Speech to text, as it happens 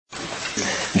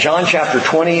John chapter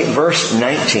 20, verse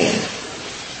 19.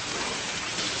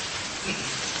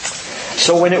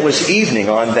 So when it was evening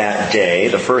on that day,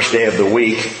 the first day of the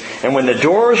week, and when the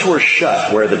doors were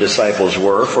shut where the disciples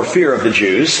were for fear of the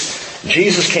Jews,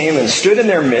 Jesus came and stood in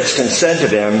their midst and said to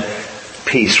them,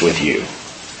 "Peace with you."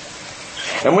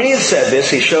 And when he had said this,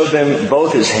 he showed them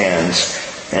both his hands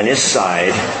and his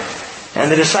side.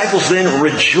 And the disciples then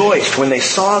rejoiced when they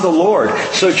saw the Lord.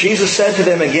 So Jesus said to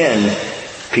them again,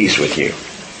 "Peace with you.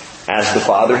 As the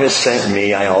Father has sent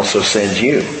me, I also send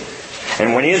you."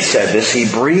 And when he had said this, he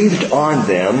breathed on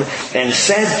them and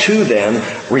said to them,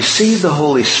 "Receive the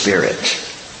Holy Spirit.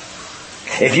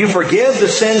 If you forgive the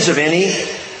sins of any,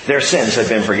 their sins have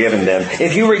been forgiven them.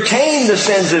 If you retain the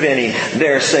sins of any,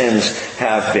 their sins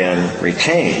have been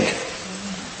retained."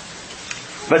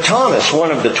 But Thomas,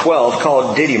 one of the 12,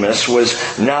 called Didymus, was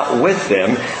not with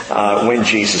them when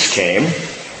Jesus came.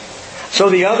 So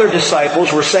the other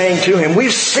disciples were saying to him,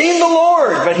 "We've seen the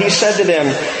Lord." But he said to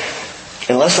them,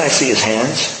 "Unless I see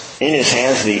in his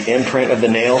hands the imprint of the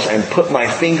nails, and put my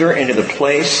finger into the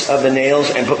place of the nails,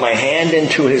 and put my hand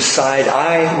into his side,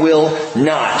 I will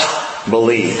not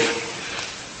believe."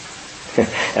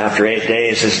 After 8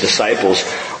 days, his disciples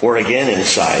were again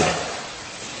inside,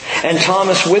 and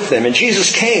Thomas with them. And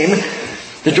Jesus came,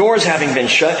 the doors having been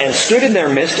shut, and stood in their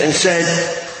midst and said,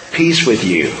 "Peace with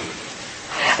you."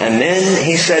 And then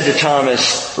he said to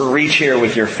Thomas, "Reach here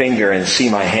with your finger and see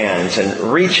my hands,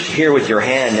 and reach here with your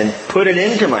hand and put it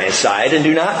into my side, and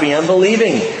do not be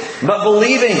unbelieving, but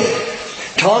believing."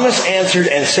 Thomas answered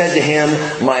and said to him,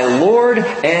 "My Lord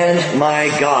and my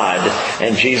God."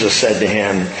 And Jesus said to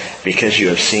him, "Because you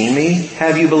have seen me,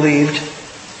 have you believed?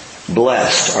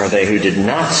 Blessed are they who did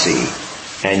not see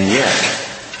and yet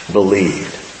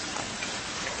believed."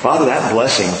 Father, that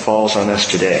blessing falls on us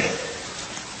today.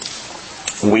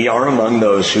 We are among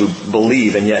those who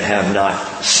believe and yet have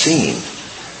not seen.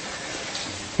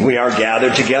 We are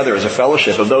gathered together as a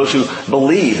fellowship of those who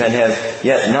believe and have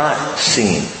yet not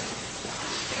seen.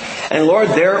 And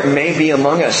Lord, there may be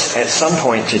among us at some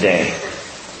point today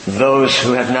those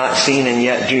who have not seen and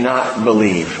yet do not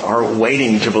believe, are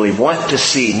waiting to believe, want to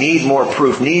see, need more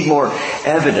proof, need more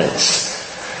evidence.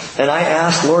 And I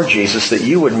ask, Lord Jesus, that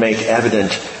you would make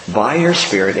evident by your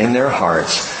Spirit in their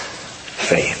hearts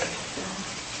faith.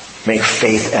 Make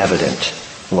faith evident,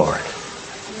 Lord.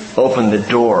 Open the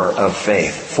door of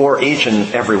faith for each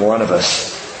and every one of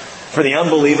us. For the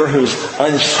unbeliever who's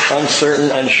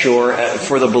uncertain, unsure.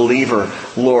 For the believer,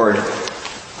 Lord,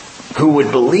 who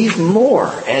would believe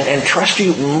more and trust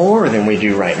you more than we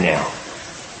do right now.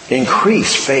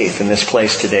 Increase faith in this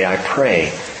place today, I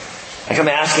pray. I come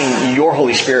asking your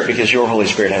Holy Spirit, because your Holy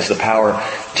Spirit has the power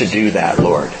to do that,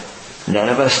 Lord. None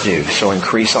of us do. So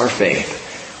increase our faith,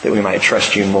 that we might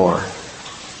trust you more.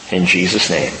 In Jesus'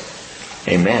 name,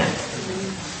 amen.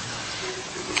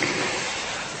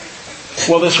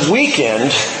 Well, this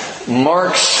weekend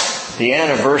marks the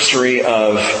anniversary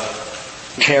of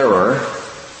terror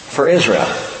for Israel.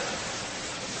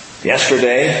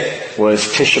 Yesterday was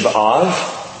Tisha B'Av,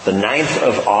 the 9th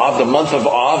of Av, the month of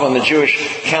Av on the Jewish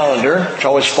calendar, which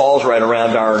always falls right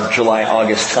around our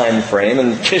July-August time frame.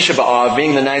 And Tisha B'Av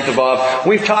being the 9th of Av,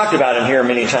 we've talked about it here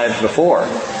many times before.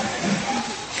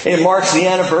 It marks the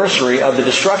anniversary of the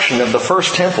destruction of the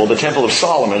first temple, the Temple of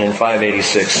Solomon, in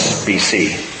 586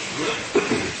 BC.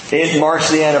 It marks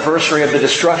the anniversary of the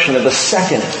destruction of the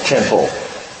second temple,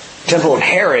 Temple of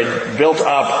Herod, built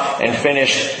up and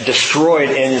finished, destroyed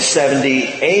in 70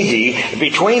 AD.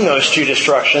 Between those two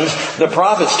destructions, the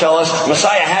prophets tell us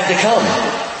Messiah had to come.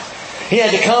 He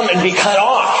had to come and be cut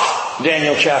off,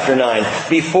 Daniel chapter 9.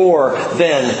 Before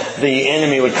then, the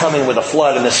enemy would come in with a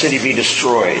flood and the city be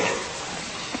destroyed.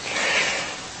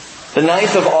 The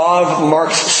 9th of Av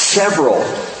marks several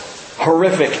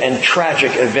horrific and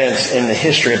tragic events in the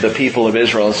history of the people of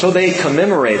Israel. And so they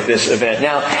commemorate this event.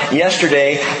 Now,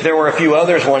 yesterday, there were a few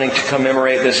others wanting to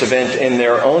commemorate this event in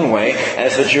their own way,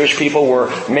 as the Jewish people were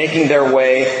making their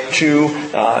way to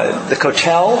the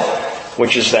Kotel,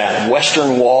 which is that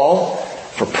western wall,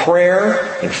 for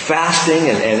prayer and fasting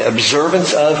and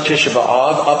observance of Tisha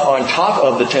B'Av. Up on top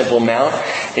of the Temple Mount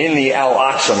in the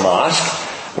Al-Aqsa Mosque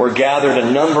were gathered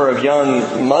a number of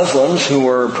young Muslims who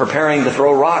were preparing to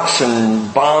throw rocks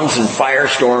and bombs and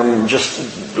firestorm,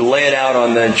 just lay it out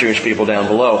on the Jewish people down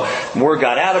below. Word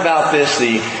got out about this.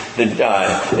 The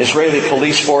Israeli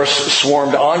police force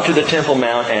swarmed onto the Temple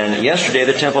Mount, and yesterday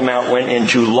the Temple Mount went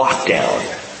into lockdown.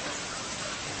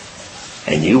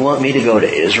 And you want me to go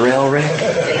to Israel, Rick?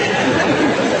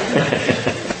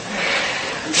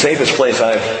 Safest place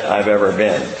I've ever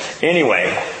been.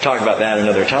 Anyway, talk about that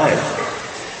another time.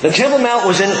 The Temple Mount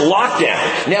was in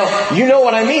lockdown. Now, you know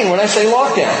what I mean when I say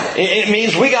lockdown. It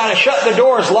means we got to shut the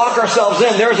doors, lock ourselves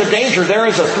in. There's a danger. There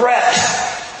is a threat.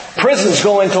 Prisons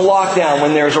go into lockdown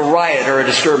when there's a riot or a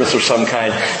disturbance of some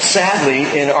kind.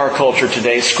 Sadly, in our culture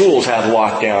today, schools have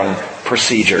lockdown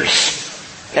procedures.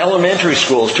 Elementary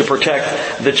schools to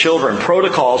protect the children.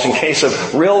 Protocols in case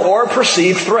of real or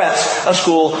perceived threats. A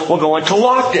school will go into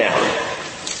lockdown.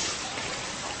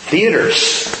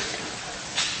 Theaters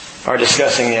are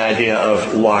discussing the idea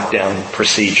of lockdown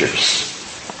procedures.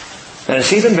 And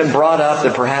it's even been brought up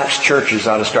that perhaps churches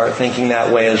ought to start thinking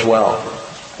that way as well.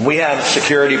 We have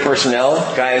security personnel,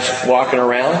 guys walking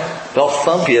around. They'll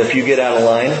thump you if you get out of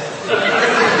line.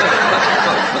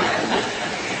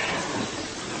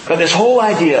 But this whole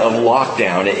idea of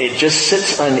lockdown, it just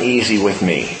sits uneasy with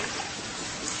me.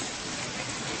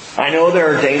 I know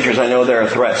there are dangers. I know there are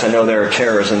threats. I know there are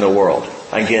terrors in the world.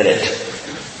 I get it.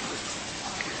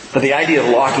 But the idea of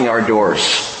locking our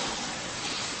doors,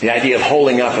 the idea of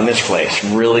holding up in this place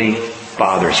really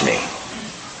bothers me.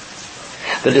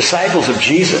 The disciples of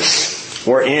Jesus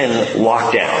were in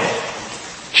lockdown.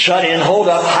 Shut in, holed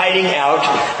up, hiding out.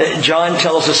 John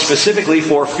tells us specifically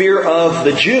for fear of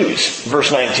the Jews,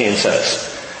 verse 19 says.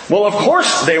 Well, of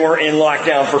course they were in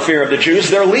lockdown for fear of the Jews.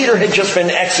 Their leader had just been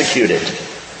executed.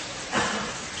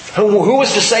 Who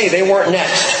was to say they weren't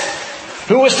next?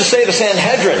 Who was to say the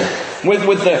Sanhedrin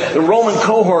with the Roman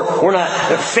cohort were not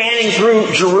fanning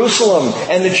through Jerusalem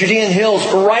and the Judean hills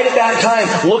right at that time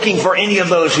looking for any of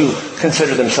those who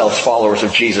consider themselves followers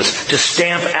of Jesus to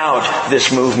stamp out this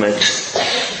movement?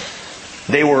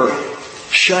 They were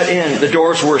shut in. The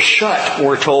doors were shut,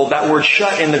 we're told. That word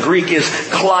shut in the Greek is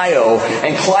kleio.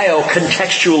 And kleio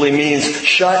contextually means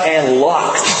shut and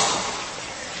locked.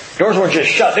 Doors weren't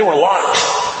just shut, they were locked.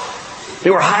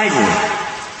 They were hiding.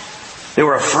 They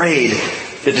were afraid.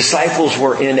 The disciples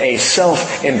were in a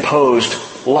self-imposed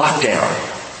lockdown.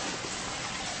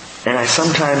 And I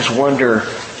sometimes wonder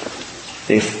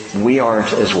if we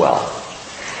aren't as well.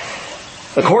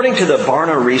 According to the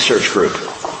Barna Research Group,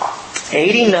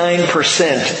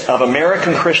 89% of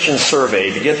American Christians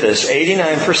surveyed, get this,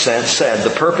 89% said the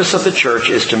purpose of the church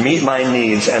is to meet my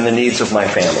needs and the needs of my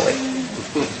family.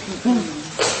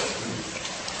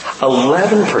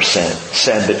 11%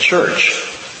 said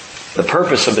the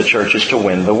purpose of the church is to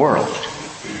win the world.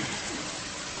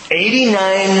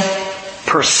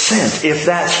 89%. If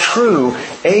that's true,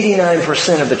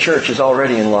 89% of the church is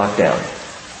already in lockdown.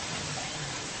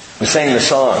 We sang the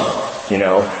song,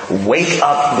 Wake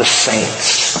Up the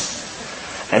Saints.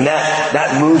 And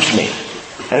that moves me.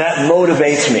 And that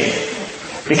motivates me.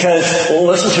 Because,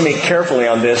 listen to me carefully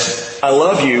on this. I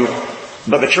love you,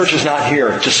 but the church is not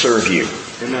here to serve you.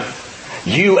 Amen.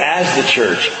 You as the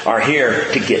church are here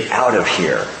to get out of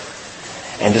here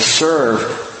and to serve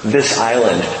this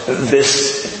island,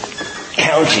 this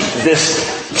county, this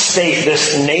state,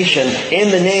 this nation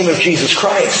in the name of Jesus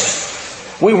Christ.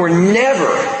 We were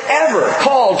never, ever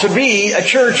called to be a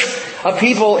church of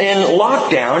people in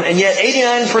lockdown, and yet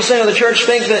 89% of the church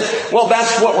think that,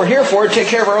 that's what we're here for, to take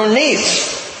care of our own needs,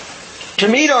 to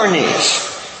meet our needs,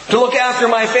 to look after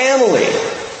my family. I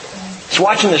was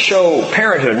watching the show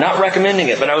Parenthood, not recommending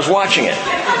it, but I was watching it.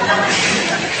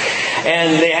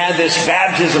 And they had this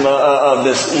baptism of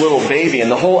this little baby, and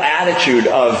the whole attitude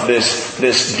of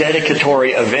this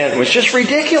dedicatory event was just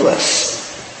ridiculous.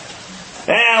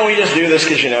 We just do this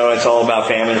because, it's all about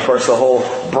family. Of course, the whole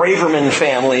Braverman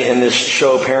family in this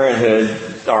show Parenthood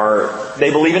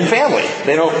they believe in family.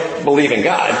 They don't believe in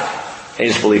God. They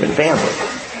just believe in family.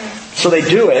 So they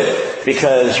do it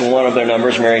because one of their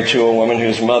numbers married to a woman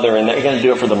whose mother, and they're going to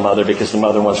do it for the mother because the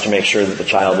mother wants to make sure that the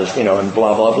child is, and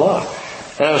blah, blah, blah.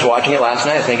 And I was watching it last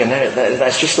night thinking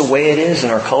that's just the way it is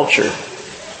in our culture.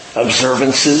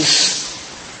 Observances,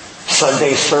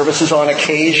 Sunday services on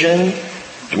occasion,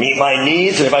 to meet my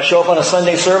needs. And if I show up on a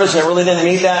Sunday service and it really didn't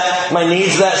meet my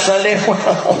needs that Sunday, I'm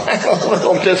a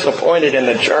little disappointed in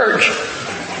the church.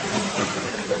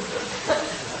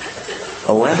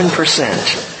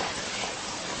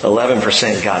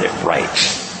 11% got it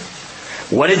right.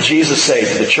 What did Jesus say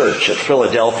to the church at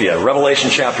Philadelphia? Revelation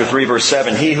chapter 3 verse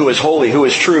 7. He who is holy, who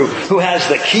is true, who has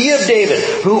the key of David,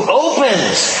 who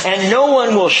opens and no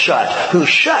one will shut, who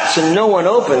shuts and no one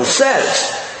opens,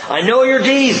 says, I know your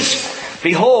deeds.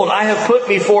 Behold, I have put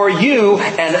before you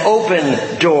an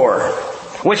open door,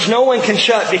 which no one can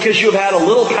shut, because you have had a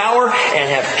little power and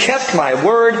have kept my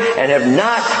word and have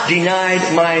not denied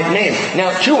my name.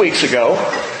 Now, 2 weeks ago,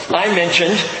 I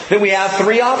mentioned that we have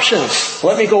 3 options.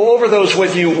 Let me go over those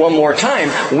with you one more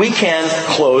time. We can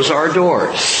close our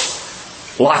doors.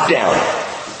 Lock down.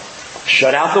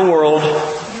 Shut out the world.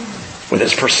 with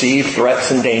its perceived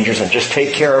threats and dangers and just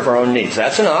take care of our own needs.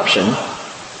 That's an option.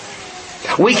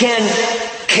 We can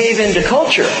cave into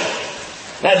culture.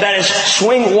 That is,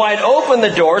 swing wide open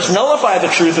the doors, nullify the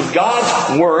truth of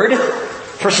God's Word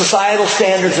for societal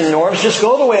standards and norms. Just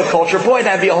go the way of culture. Boy,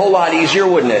 that'd be a whole lot easier,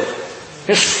 wouldn't it?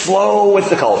 Just flow with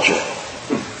the culture.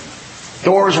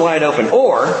 Doors wide open.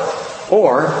 Or,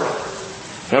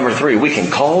 number 3, we can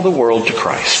call the world to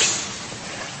Christ.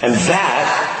 And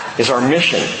that is our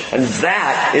mission. And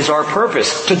that is our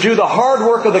purpose. To do the hard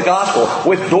work of the gospel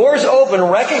with doors open,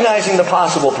 recognizing the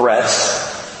possible threats,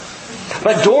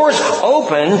 but doors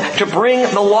open to bring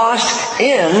the lost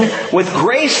in with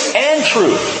grace and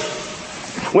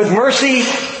truth, with mercy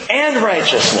and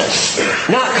righteousness,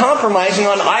 not compromising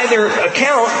on either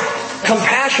account,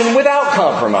 compassion without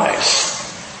compromise.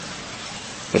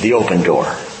 With the open door.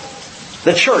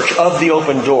 The church of the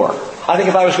open door. I think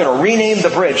if I was going to rename the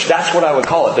bridge, that's what I would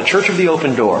call it. The church of the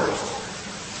open door.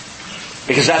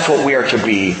 Because that's what we are to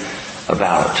be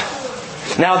about.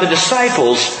 Now the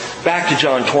disciples, back to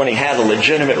John 20, had a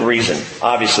legitimate reason,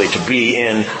 obviously, to be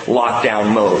in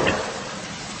lockdown mode.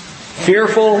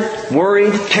 Fearful,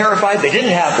 worried, terrified. They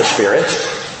didn't have the Spirit.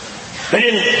 They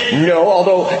didn't know,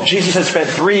 although Jesus had spent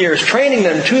 3 years training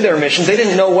them to their missions, they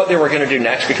didn't know what they were going to do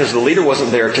next because the leader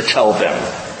wasn't there to tell them.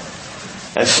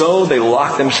 And so they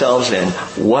locked themselves in.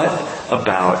 What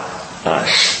about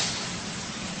us?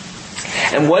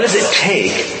 And what does it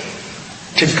take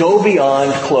to go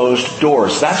beyond closed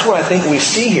doors? That's what I think we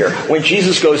see here. When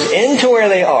Jesus goes into where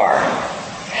they are,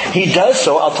 He does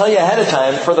so, I'll tell you ahead of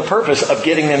time, for the purpose of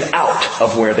getting them out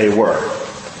of where they were.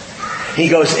 He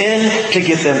goes in to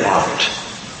get them out.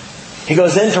 He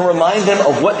goes in to remind them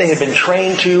of what they had been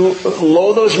trained to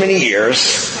lo those many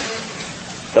years.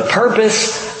 The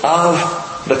purpose of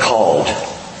the called.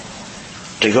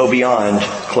 To go beyond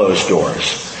closed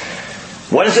doors.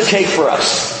 What does it take for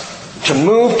us to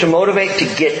move, to motivate, to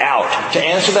get out? To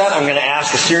answer that, I'm going to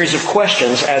ask a series of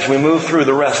questions as we move through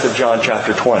the rest of John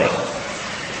chapter 20.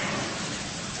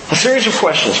 A series of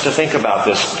questions to think about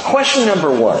this. Question number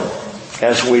 1,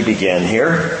 as we begin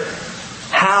here.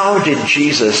 How did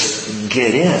Jesus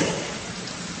get in?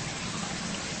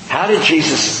 How did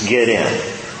Jesus get in?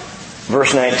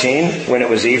 Verse 19, when it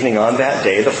was evening on that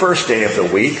day, the first day of the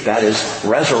week, that is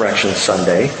Resurrection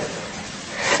Sunday,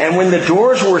 and when the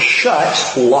doors were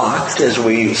shut, locked, as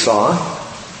we saw,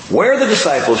 where the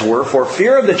disciples were, for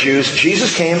fear of the Jews,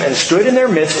 Jesus came and stood in their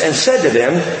midst and said to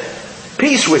them,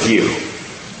 "Peace with you."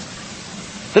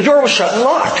 The door was shut and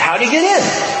locked. How did He get in?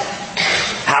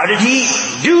 How did He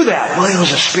do that? Well, He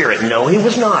was a spirit. No, He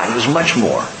was not. He was much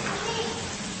more.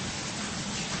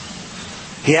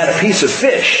 He had a piece of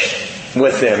fish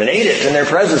with them and ate it in their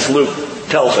presence, Luke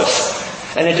tells us.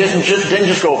 And it didn't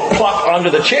just go plop onto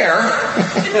the chair.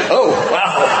 Oh,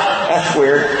 wow, that's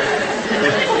weird.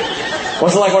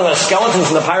 Wasn't like one of the skeletons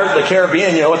in the Pirates of the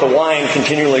Caribbean, with the wine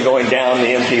continually going down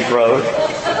the empty throat.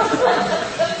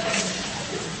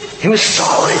 He was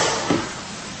solid,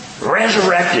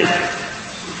 resurrected,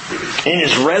 in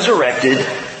His resurrected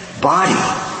body.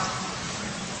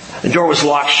 The door was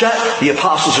locked shut, the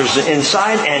apostles are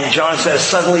inside, and John says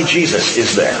suddenly Jesus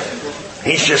is there.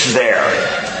 He's just there.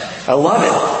 I love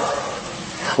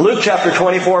it. Luke chapter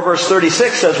 24 verse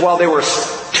 36 says, while they were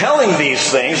telling these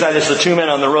things, that is the 2 men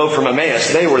on the road from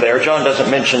Emmaus, they were there. John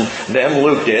doesn't mention them,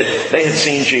 Luke did. They had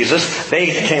seen Jesus. They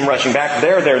came rushing back.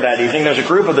 They're there that evening. There's a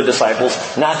group of the disciples,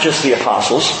 not just the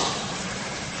apostles.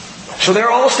 So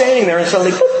they're all standing there and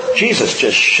suddenly, boop, Jesus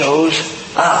just shows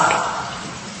up.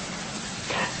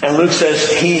 And Luke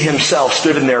says, He Himself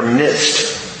stood in their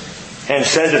midst and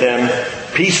said to them,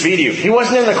 "Peace be to you." He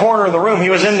wasn't in the corner of the room.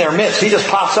 He was in their midst. He just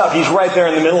pops up. He's right there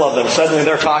in the middle of them. Suddenly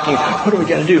they're talking. What are we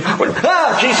going to do?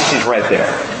 Jesus, He's right there.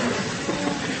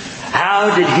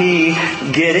 How did He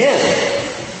get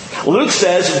in? Luke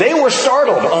says they were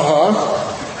startled.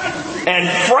 And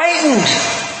frightened.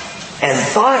 And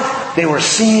thought they were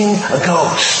seeing a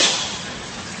ghost.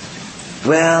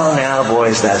 Well, now,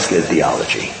 boys, that's good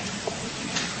theology.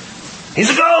 He's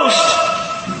a ghost!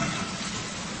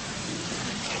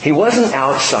 He wasn't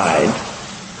outside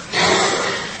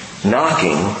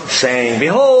knocking, saying,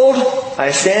 "Behold,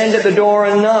 I stand at the door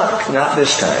and knock." Not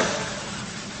this time.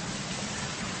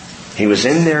 He was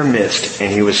in their midst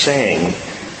and He was saying,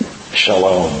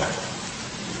 "Shalom."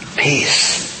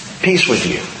 Peace. Peace with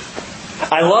you.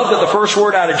 I love that the first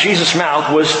word out of Jesus'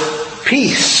 mouth was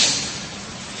peace.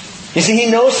 You see, He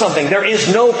knows something. There is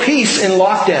no peace in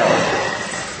lockdown.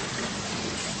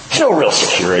 There's no real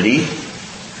security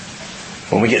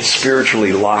when we get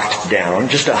spiritually locked down.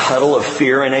 Just a huddle of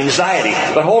fear and anxiety.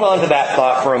 But hold on to that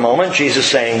thought for a moment. Jesus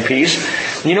saying peace.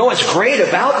 You know what's great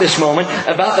about this moment,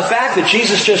 about the fact that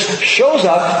Jesus just shows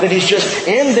up, that He's just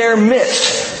in their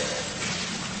midst?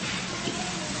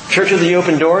 Church of the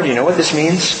Open Door, do you know what this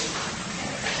means?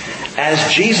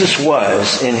 As Jesus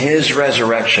was in His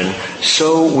resurrection,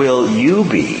 so will you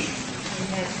be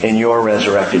in your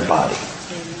resurrected body.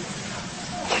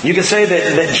 You can say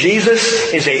that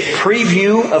Jesus is a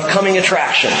preview of coming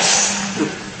attractions.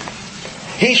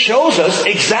 He shows us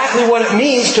exactly what it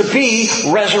means to be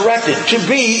resurrected, to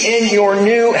be in your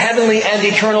new heavenly and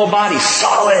eternal body,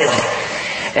 solid,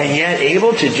 and yet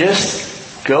able to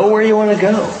just go where you want to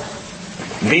go.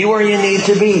 Be where you need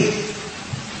to be.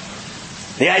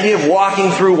 The idea of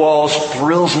walking through walls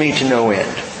thrills me to no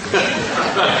end.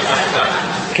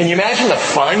 Can you imagine the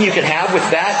fun you could have with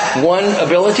that one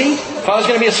ability? If I was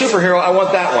going to be a superhero, I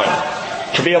want that one.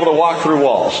 To be able to walk through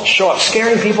walls. Show up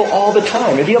scaring people all the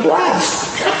time. It'd be a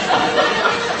blast.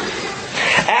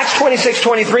 Acts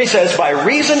 26:23 says, by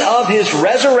reason of His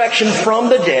resurrection from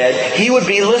the dead, He would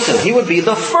be, listen, He would be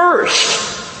the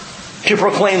first to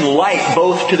proclaim light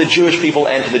both to the Jewish people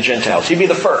and to the Gentiles. He'd be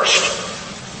the first.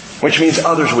 Which means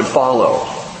others would follow.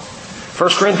 1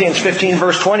 Corinthians 15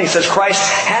 verse 20 says, Christ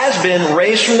has been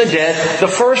raised from the dead, the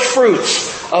first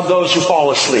fruits of those who fall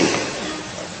asleep.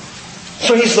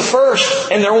 So He's the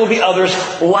first, and there will be others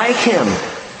like Him.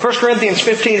 1 Corinthians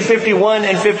 15, 51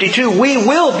 and 52, we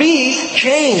will be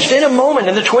changed in a moment,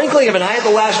 in the twinkling of an eye at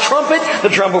the last trumpet. The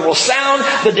trumpet will sound,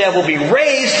 the dead will be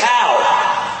raised.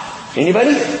 How?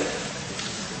 Anybody?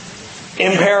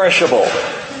 Imperishable.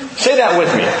 Say that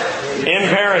with me.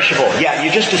 Imperishable. Yeah,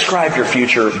 you just described your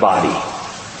future body.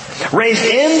 Raised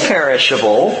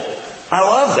imperishable. I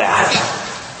love that.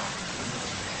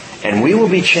 And we will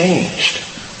be changed.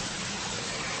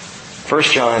 1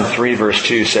 John 3 verse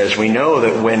 2 says, we know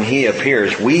that when He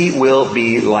appears, we will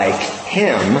be like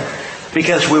Him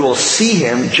because we will see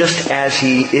Him just as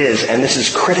He is. And this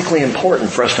is critically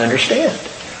important for us to understand.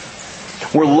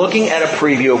 We're looking at a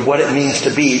preview of what it means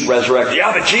to be resurrected.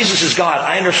 Yeah, but Jesus is God.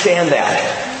 I understand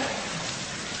that.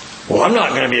 Well, I'm not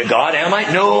going to be a God, am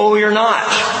I? No, you're not.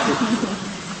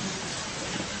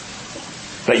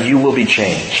 But you will be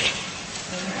changed.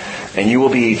 And you will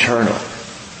be eternal.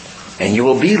 And you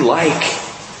will be like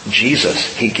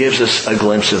Jesus. He gives us a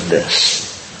glimpse of this.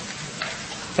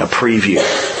 A preview.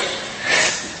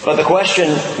 But the question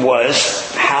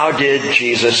was, how did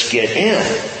Jesus get in?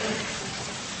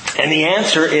 And the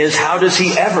answer is, how does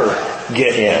He ever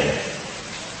get in?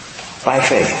 By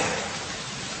faith.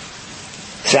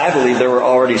 See, I believe there were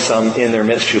already some in their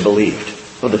midst who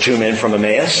believed. Well, the two men from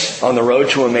Emmaus, on the road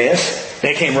to Emmaus,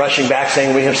 they came rushing back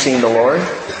saying, we have seen the Lord.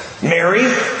 Mary,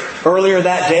 earlier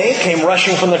that day, came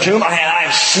rushing from the tomb. I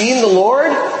have seen the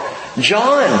Lord.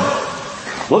 John,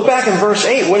 look back in verse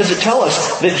 8. What does it tell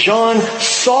us? That John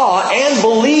saw and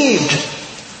believed.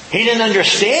 He didn't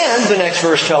understand, the next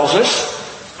verse tells us,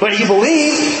 but he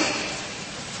believed.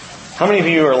 How many of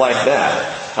you are like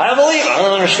that? I believe. I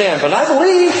don't understand, but I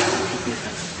believe.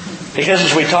 Because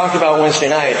as we talked about Wednesday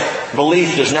night,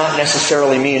 belief does not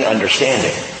necessarily mean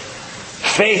understanding.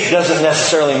 Faith doesn't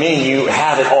necessarily mean you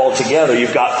have it all together.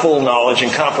 You've got full knowledge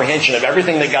and comprehension of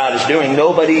everything that God is doing.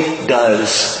 Nobody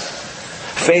does.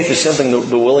 Faith is simply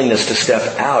the willingness to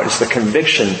step out. It's the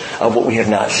conviction of what we have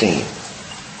not seen.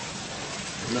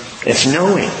 It's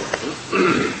knowing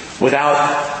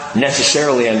without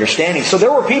necessarily understanding. So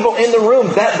there were people in the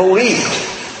room that believed.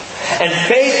 And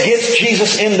faith gets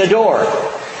Jesus in the door.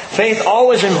 Faith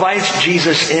always invites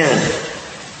Jesus in.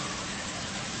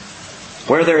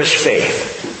 Where there is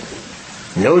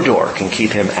faith, no door can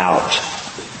keep Him out.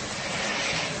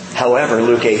 However,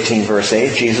 Luke 18 verse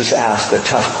 8, Jesus asked a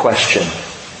tough question.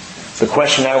 The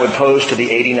question I would pose to the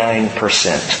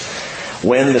 89%.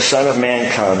 When the Son of Man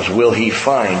comes, will He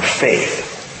find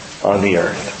faith on the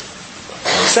earth?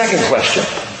 Second question.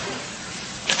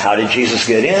 How did Jesus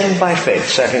get in? By faith.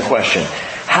 Second question.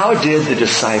 How did the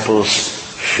disciples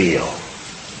feel?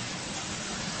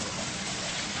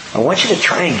 I want you to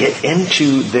try and get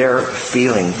into their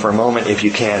feeling for a moment if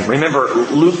you can. Remember,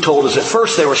 Luke told us at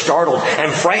first they were startled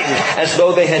and frightened as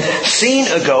though they had seen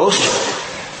a ghost.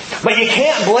 But you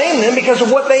can't blame them because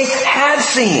of what they had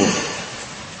seen.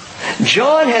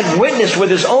 John had witnessed with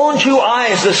his own two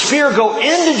eyes the spear go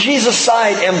into Jesus'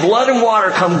 side and blood and water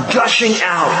come gushing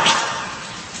out.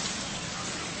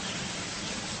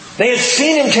 They had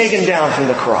seen Him taken down from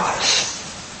the cross.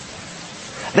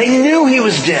 They knew He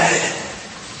was dead.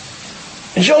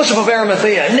 Joseph of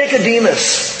Arimathea,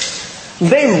 Nicodemus,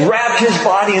 they wrapped His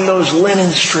body in those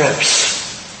linen strips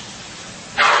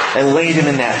and laid Him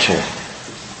in that tomb.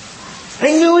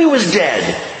 They knew He was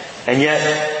dead, and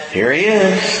yet here He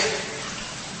is.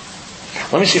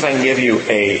 Let me see if I can give you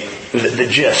the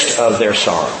gist of their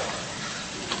sorrow.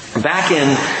 Back in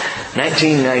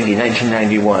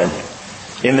 1991,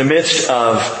 in the midst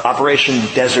of Operation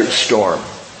Desert Storm,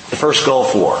 the first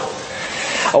Gulf War,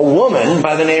 a woman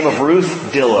by the name of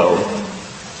Ruth Dillow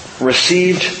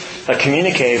received a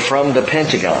communique from the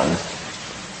Pentagon,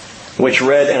 which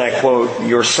read, and I quote,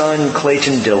 "Your son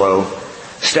Clayton Dillow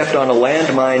stepped on a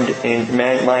landmine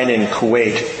in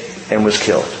Kuwait and was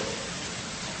killed."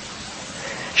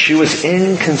 She was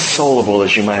inconsolable,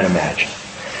 as you might imagine.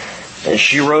 And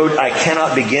she wrote, "I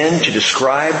cannot begin to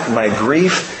describe my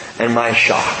grief and my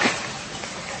shock.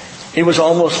 It was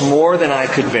almost more than I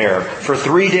could bear. For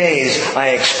 3 days I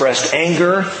expressed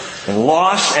anger and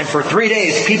loss, and for 3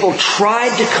 days people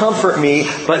tried to comfort me,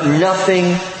 but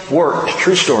nothing worked."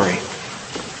 True story.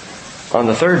 On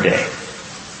the third day,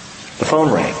 the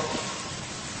phone rang.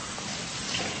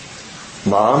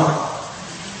 "Mom,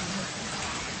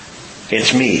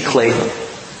 it's me, Clayton.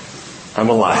 I'm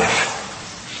alive.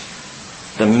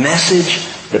 The message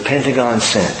the Pentagon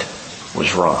sent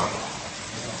was wrong."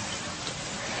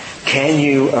 Can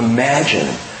you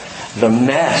imagine the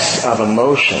mess of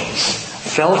emotions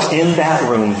felt in that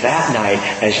room that night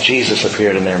as Jesus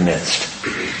appeared in their midst?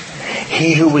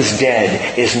 He who was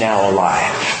dead is now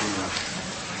alive.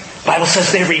 The Bible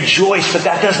says they rejoiced, but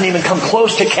that doesn't even come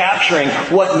close to capturing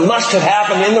what must have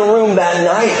happened in the room that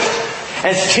night.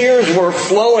 As tears were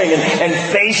flowing and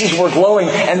faces were glowing,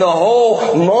 and the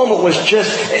whole moment was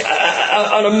just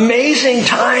an amazing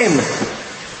time.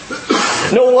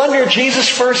 No wonder Jesus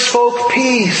first spoke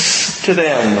peace to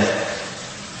them.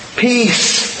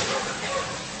 Peace.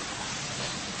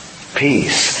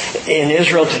 Peace. In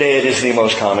Israel today, it is the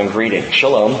most common greeting.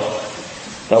 Shalom.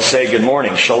 They'll say good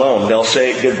morning. Shalom. They'll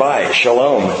say goodbye.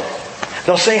 Shalom.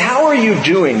 They'll say, "How are you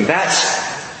doing?" That's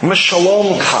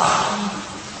Mashalomka.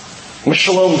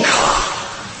 Mashalomka.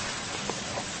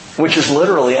 Which is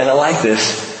literally, and I like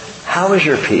this, how is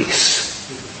your peace?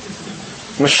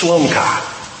 Mashalomka.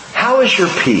 How is your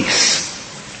peace?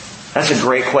 That's a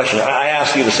great question. I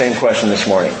asked you the same question this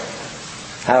morning.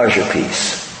 How is your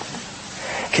peace?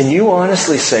 Can you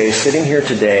honestly say, sitting here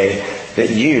today, that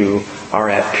you are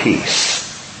at peace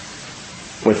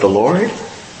with the Lord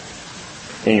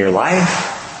in your life?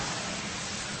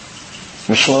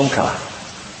 Mashalomka.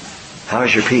 How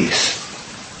is your peace?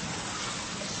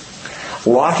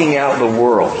 Locking out the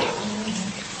world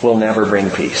will never bring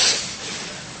peace.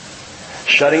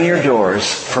 Shutting your doors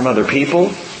from other people,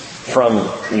 from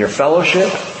your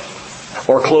fellowship,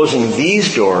 or closing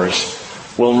these doors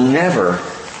will never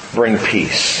bring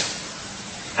peace.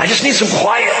 I just need some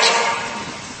quiet.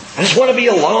 I just want to be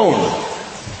alone.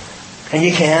 And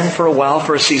you can for a while,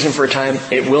 for a season, for a time.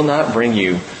 It will not bring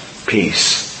you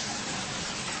peace.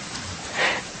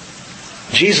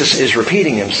 Jesus is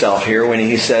repeating himself here when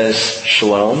he says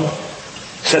shalom.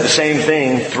 Said the same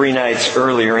thing 3 nights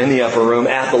earlier in the upper room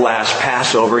at the last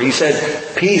Passover. He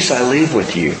said, "Peace I leave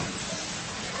with you.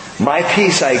 My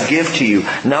peace I give to you.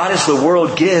 Not as the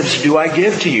world gives do I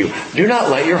give to you. Do not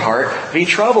let your heart be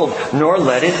troubled, nor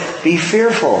let it be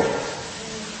fearful."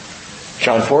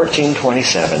 John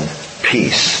 14:27.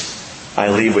 Peace I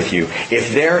leave with you.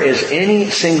 If there is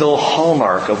any single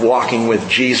hallmark of walking with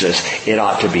Jesus, it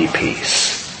ought to be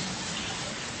peace.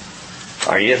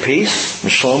 Are you at peace?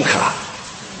 Shalomka.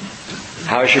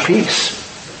 How is your peace?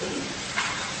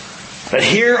 But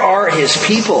here are his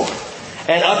people.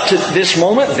 And up to this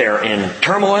moment, they're in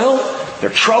turmoil. They're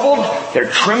troubled. They're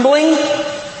trembling.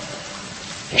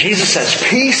 Jesus says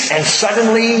peace, and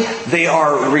suddenly they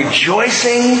are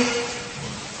rejoicing.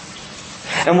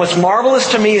 And what's marvelous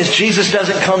to me is Jesus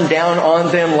doesn't come down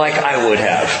on them like I would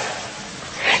have.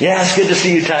 Yeah, it's good to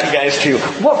see you guys too.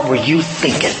 What were you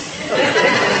thinking?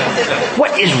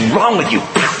 What is wrong with you,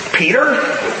 Peter?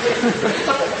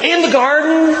 In the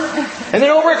garden, and then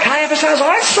over at Caiaphas' house,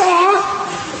 I saw.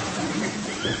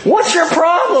 What's your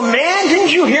problem, man?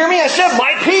 Didn't you hear me? I said,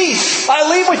 my peace I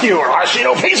leave with you. Or I see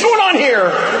no peace going on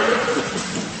here.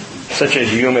 Such a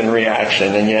human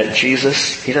reaction. And yet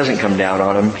Jesus, he doesn't come down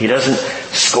on them. He doesn't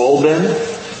scold them.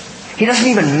 He doesn't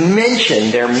even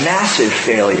mention their massive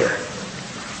failure.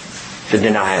 The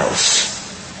denials.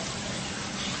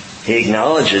 He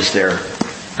acknowledges their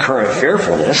current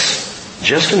fearfulness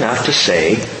just enough to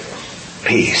say,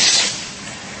 peace.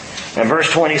 And verse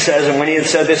 20 says, "And when he had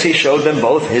said this, he showed them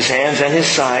both his hands and his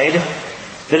side.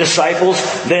 The disciples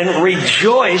then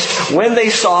rejoiced when they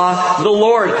saw the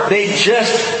Lord." They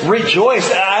just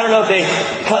rejoiced. I don't know if they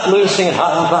cut loose singing,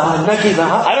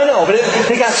 I don't know, but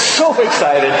they got so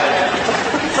excited.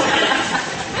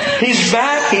 He's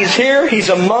back, he's here, he's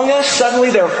among us. Suddenly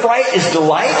their fright is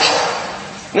delight.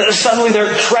 Suddenly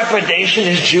their trepidation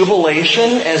is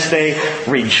jubilation as they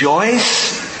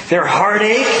rejoice. Their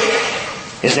heartache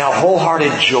is now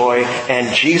wholehearted joy.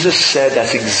 And Jesus said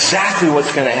that's exactly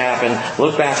what's going to happen.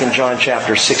 Look back in John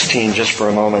chapter 16 just for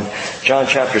a moment. John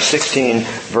chapter 16,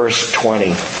 verse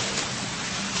 20.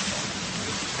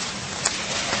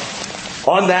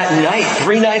 On that night,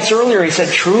 3 nights earlier, he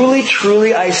said, "Truly,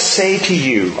 truly, I say to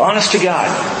you," honest to God.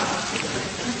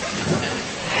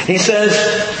 He says,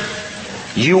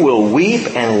 "You will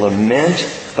weep and lament,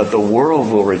 but the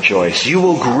world will rejoice. You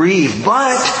will grieve,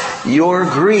 but your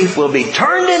grief will be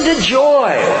turned into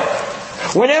joy."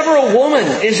 Whenever a woman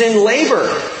is in labor,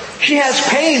 she has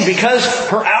pain because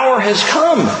her hour has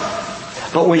come.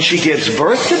 But when she gives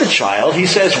birth to the child, he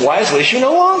says wisely, she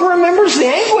no longer remembers the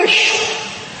anguish,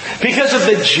 because of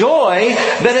the joy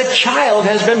that a child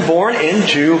has been born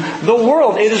into the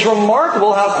world. It is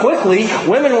remarkable how quickly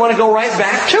women want to go right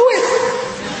back to it.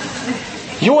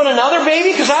 "You want another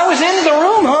baby? Because I was in the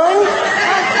room, hon.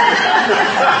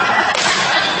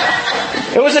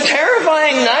 It was a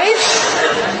terrifying night.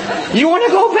 You want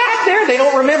to go back there?" They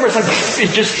don't remember. It's like,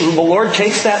 the Lord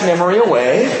takes that memory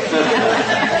away.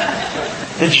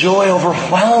 The joy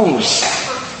overwhelms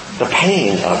the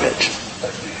pain of it.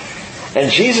 And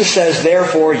Jesus says,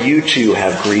 "Therefore you too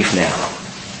have grief now.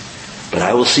 But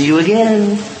I will see you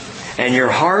again, and your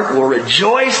heart will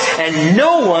rejoice, and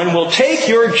no one will take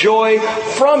your joy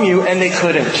from you." And they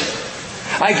couldn't.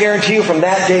 I guarantee you from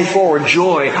that day forward,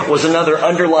 joy was another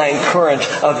underlying current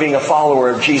of being a follower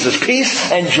of Jesus. Peace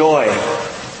and joy.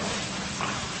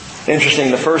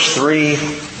 Interesting, the first 3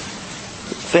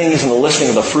 things in the listing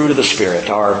of the fruit of the Spirit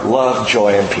are love,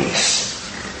 joy, and peace.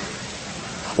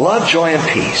 Love, joy, and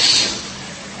peace.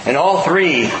 And all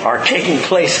 3 are taking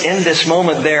place in this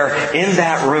moment there in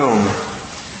that room.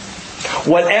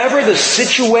 Whatever the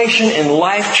situation in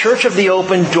life, Church of the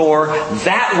Open Door,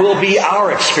 that will be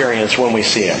our experience when we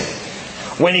see Him.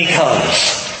 When He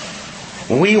comes,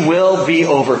 we will be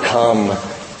overcome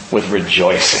with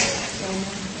rejoicing.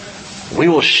 We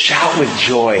will shout with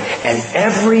joy, and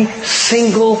every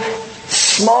single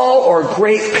small or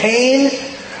great pain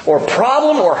or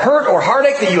problem or hurt or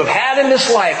heartache that you have had in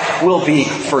this life will be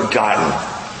forgotten.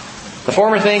 The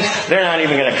former things, they're not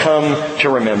even going to come to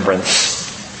remembrance,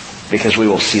 because we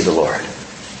will see the Lord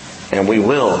and we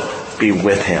will be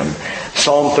with Him.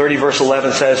 Psalm 30 verse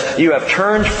 11 says, "You have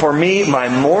turned for me my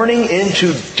mourning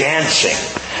into dancing.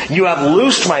 You have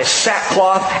loosed my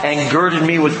sackcloth and girded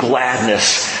me with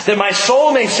gladness, that my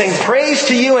soul may sing praise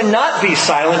to you and not be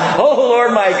silent. O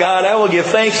Lord my God, I will give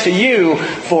thanks to you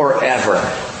forever."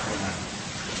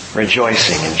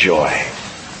 Rejoicing and joy.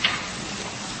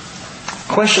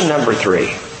 Question number 3.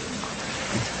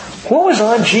 What was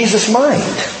on Jesus' mind?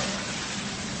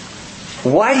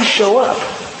 Why did He show up?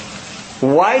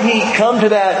 Why did He come to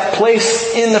that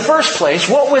place in the first place?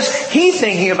 What was He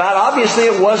thinking about? Obviously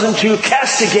it wasn't to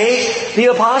castigate the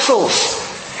apostles.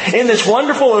 In this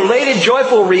wonderful, elated,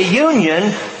 joyful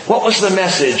reunion, what was the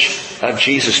message of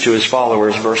Jesus to His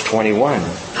followers? Verse 21.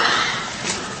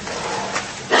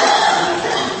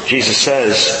 Jesus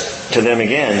says to them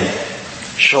again,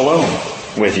 "Shalom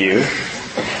with you.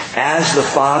 As the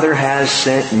Father has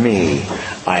sent me,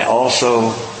 I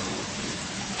also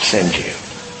send you."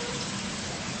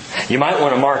 You might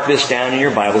want to mark this down in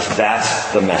your Bibles.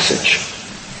 That's the message.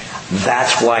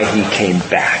 That's why He came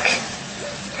back.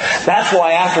 That's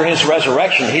why after His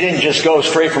resurrection, He didn't just go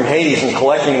straight from Hades and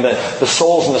collecting the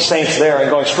souls and the saints there and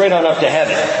going straight on up to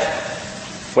heaven.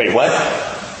 Wait, what?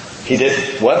 He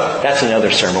did what? That's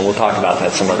another sermon. We'll talk about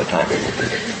that some other time.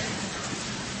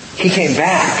 He came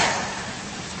back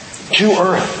to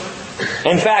earth.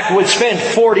 In fact, would spend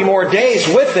 40 more days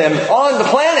with them on the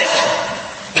planet,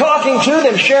 talking to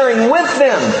them, sharing with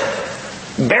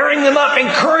them, bearing them up,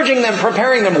 encouraging them,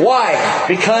 preparing them. Why?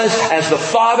 Because as the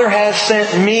Father has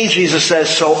sent me, Jesus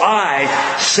says, so I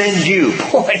send you.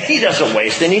 Boy, He doesn't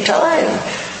waste any time.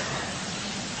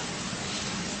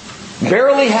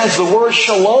 Barely has the word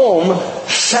shalom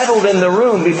settled in the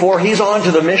room before He's on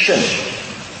to the mission.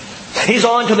 He's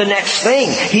on to the next thing.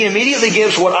 He immediately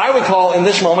gives what I would call in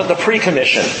this moment the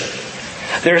pre-commission.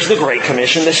 There's the Great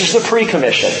Commission. This is the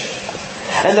pre-commission.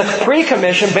 And the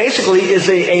pre-commission basically is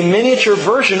a miniature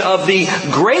version of the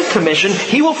Great Commission.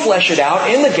 He will flesh it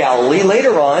out in the Galilee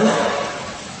later on.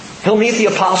 He'll meet the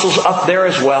apostles up there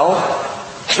as well.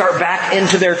 Start back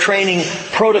into their training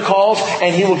protocols,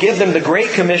 and He will give them the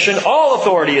Great Commission. All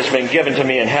authority has been given to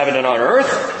me in heaven and on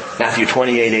earth. Matthew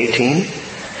 28:18.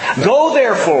 Go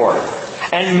therefore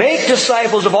and make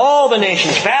disciples of all the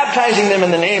nations, baptizing them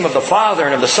in the name of the Father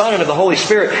and of the Son and of the Holy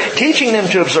Spirit, teaching them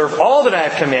to observe all that I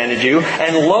have commanded you.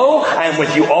 And lo, I am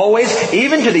with you always,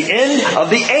 even to the end of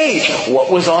the age.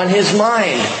 What was on his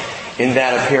mind in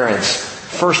that appearance?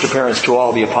 First appearance to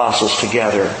all the apostles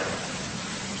together.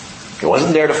 He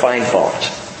wasn't there to find fault.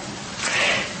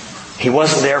 He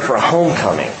wasn't there for a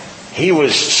homecoming. He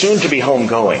was soon to be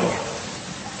homegoing.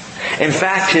 In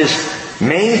fact, his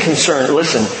main concern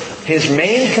was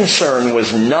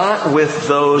not with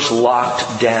those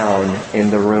locked down in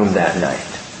the room that night.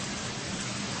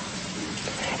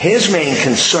 His main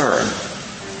concern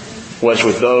was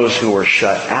with those who were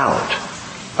shut out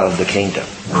of the kingdom.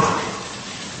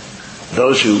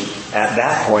 Those who, at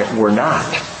that point, were not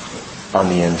on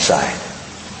the inside.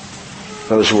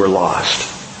 Those who were lost.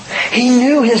 He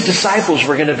knew his disciples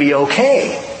were going to be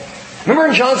okay. Remember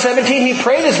in John 17, he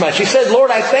prayed as much. He said,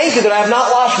 Lord, I thank you that I have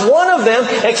not lost one of them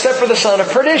except for the son of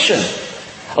perdition.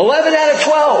 11 out of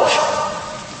 12.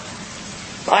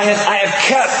 I have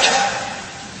kept.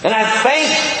 And I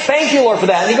thank you, Lord, for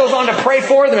that. And he goes on to pray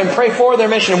for them and pray for their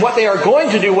mission and what they are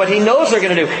going to do, what he knows they're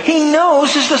going to do. He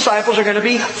knows his disciples are going to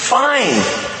be fine.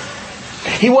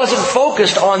 He wasn't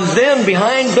focused on them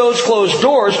behind those closed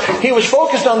doors. He was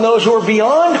focused on those who were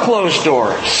beyond closed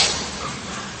doors.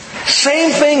 Same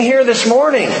thing here this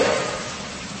morning.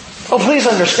 Oh, please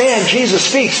understand, Jesus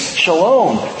speaks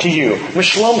shalom to you.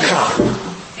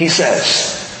 Mishlomcha, he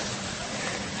says.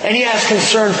 And he has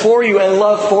concern for you and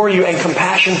love for you and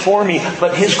compassion for me.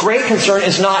 But his great concern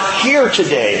is not here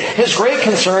today. His great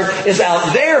concern is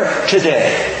out there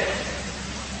today.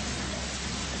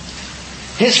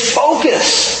 His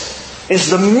focus is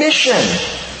the mission.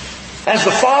 As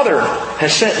the Father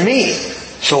has sent me,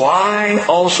 so I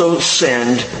also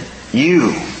send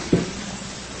you.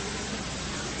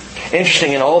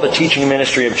 Interesting, in all the teaching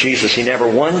ministry of Jesus, he never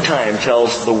one time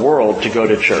tells the world to go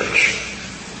to church.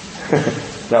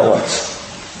 Not once.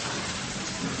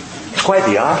 It's quite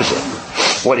the opposite.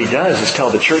 What he does is tell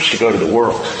the church to go to the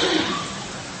world.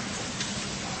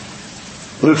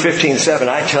 Luke 15:7,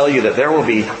 I tell you that there will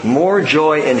be more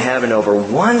joy in heaven over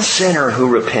one sinner who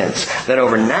repents than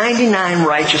over 99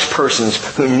 righteous persons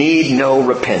who need no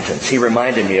repentance. He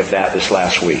reminded me of that this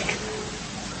last week.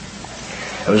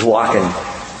 I was walking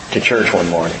to church one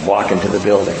morning, walking to the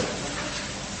building.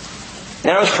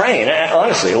 And I was praying,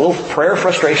 honestly, a little prayer of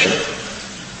frustration.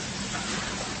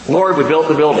 Lord, we built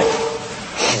the building.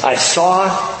 I saw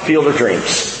Field of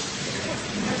Dreams.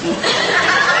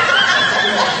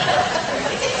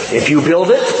 If you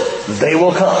build it, they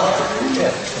will come.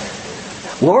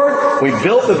 Lord, we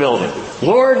built the building.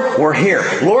 Lord, we're here.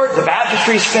 Lord, the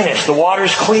baptistry's finished. The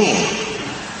water's clean.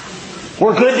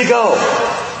 We're good to go.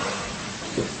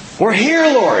 We're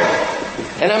here, Lord.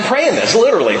 And I'm praying this,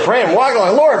 literally praying, walking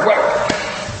along, Lord,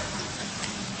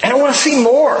 and I want to see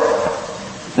more.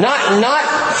 Not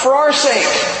for our sake.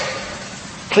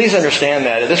 Please understand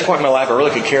that at this point in my life, I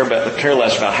really could care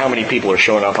less about how many people are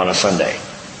showing up on a Sunday.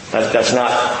 That's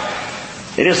not,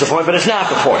 it is the point, but it's not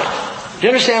the point. Do you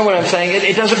understand what I'm saying?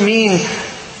 It doesn't mean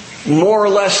more or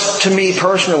less to me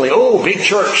personally. Oh, big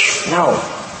church. No.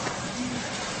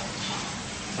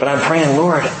 But I'm praying,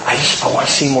 Lord, I want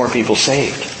to see more people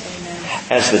saved.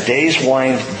 As the days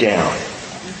wind down,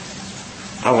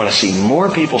 I want to see more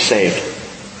people saved.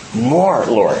 More,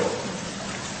 Lord.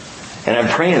 And I'm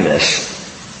praying this,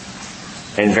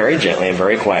 and very gently and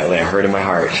very quietly, I heard in my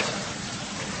heart,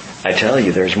 I tell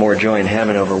you, there's more joy in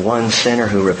heaven over one sinner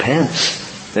who repents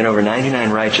than over 99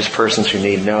 righteous persons who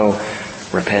need no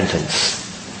repentance.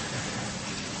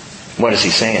 What is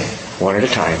he saying? One at a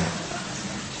time.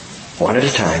 One at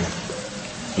a time.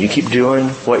 You keep doing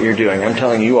what you're doing. I'm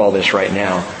telling you all this right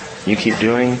now. You keep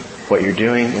doing what you're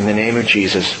doing in the name of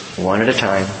Jesus, one at a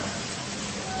time.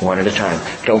 One at a time.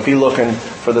 Don't be looking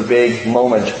for the big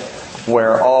moment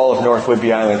where all of North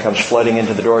Whidbey Island comes flooding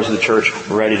into the doors of the church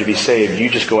ready to be saved. You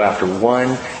just go after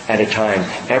one at a time.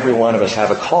 Every one of us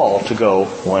have a call to go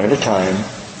one at a time.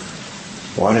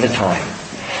 One at a time.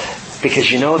 Because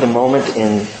you know the moment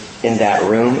in that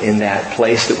room, in that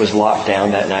place that was locked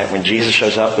down that night, when Jesus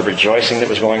shows up, the rejoicing that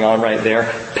was going on right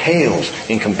there pales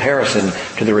in comparison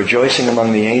to the rejoicing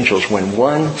among the angels when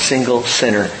one single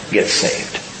sinner gets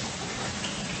saved.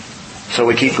 So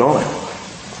we keep going.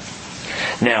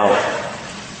 Now,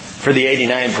 for the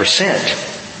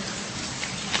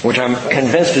 89%, which I'm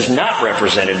convinced is not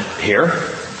represented here,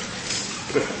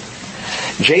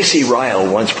 J.C. Ryle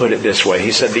once put it this way.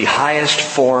 He said, the highest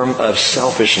form of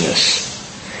selfishness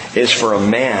is for a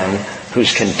man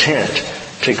who's content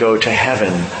to go to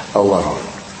heaven alone.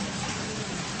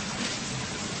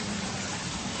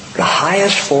 The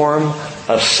highest form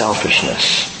of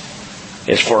selfishness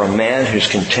is for a man who's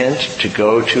content to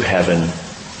go to heaven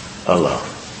alone.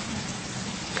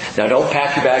 Now, don't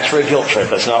pack your bags for a guilt trip.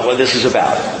 That's not what this is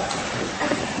about.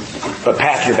 But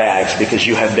pack your bags because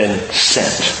you have been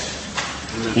sent.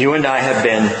 You and I have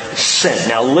been sent.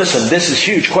 Now listen, this is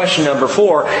huge. Question number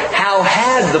 4. How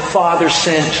had the Father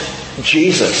sent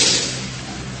Jesus?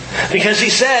 Because He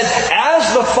said,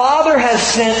 as the Father has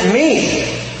sent me,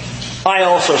 I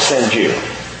also send you.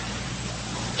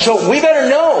 So we better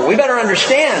know, we better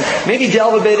understand, maybe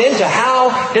delve a bit into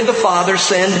how did the Father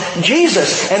send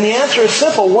Jesus? And the answer is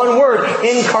simple, one word,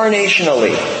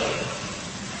 incarnationally.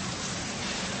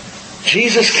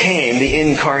 Jesus came, the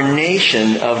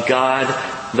incarnation of God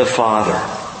the Father.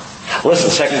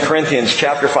 Listen, 2 Corinthians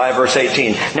chapter 5, verse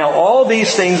 18. Now all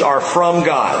these things are from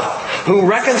God, who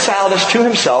reconciled us to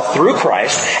Himself through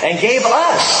Christ and gave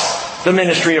us the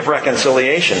ministry of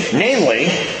reconciliation. Namely,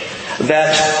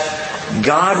 that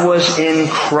God was in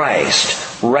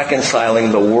Christ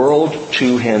reconciling the world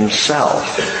to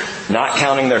Himself, not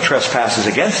counting their trespasses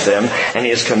against them, and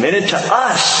He has committed to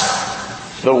us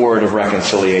the word of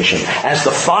reconciliation. As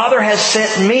the Father has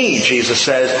sent me, Jesus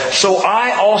says, so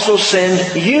I also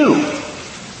send you.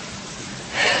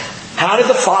 How did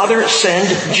the Father send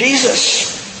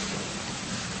Jesus?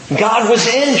 God was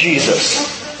in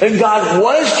Jesus. And God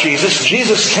was Jesus.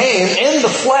 Jesus came in the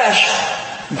flesh,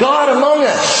 God among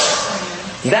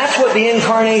us. That's what the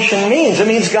incarnation means. It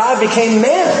means God became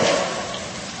man.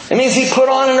 It means He put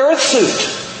on an earth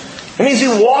suit. It means He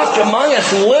walked among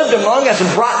us and lived among us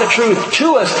and brought the truth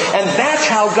to us. And that's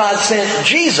how God sent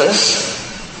Jesus.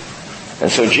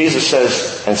 And so Jesus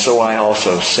says, and so I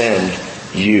also send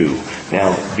you.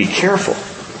 Now, be careful.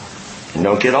 And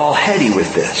don't get all heady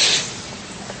with this.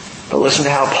 But listen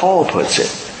to how Paul puts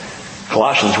it.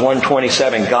 Colossians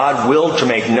 1:27, God willed to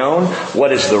make known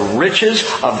what is the riches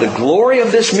of the glory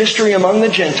of this mystery among the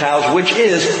Gentiles, which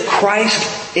is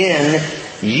Christ in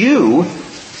you,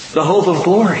 the hope of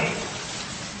glory.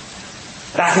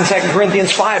 Back in 2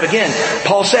 Corinthians 5, again,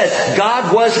 Paul said,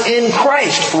 God was in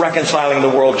Christ reconciling the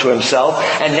world to Himself.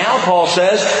 And now Paul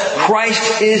says,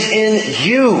 Christ is in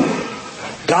you.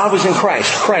 God was in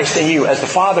Christ, Christ in you. As the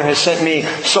Father has sent me,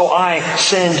 so I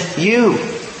send you.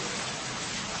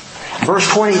 Verse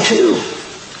 22.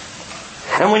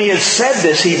 And when He had said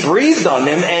this, He breathed on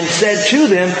them and said to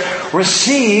them,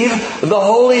 receive the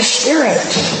Holy Spirit.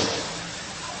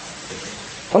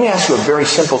 Let me ask you a very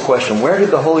simple question. Where did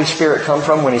the Holy Spirit come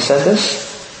from when He said this?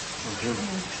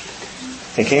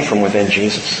 It came from within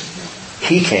Jesus.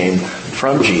 He came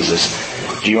from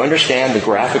Jesus. Do you understand the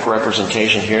graphic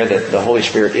representation here that the Holy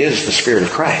Spirit is the Spirit of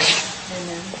Christ?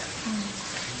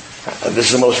 This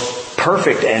is the most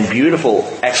perfect and beautiful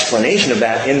explanation of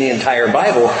that in the entire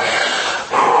Bible.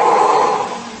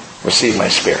 Receive my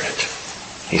Spirit,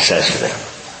 He says to them.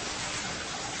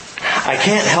 I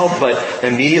can't help but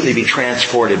immediately be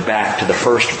transported back to the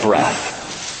first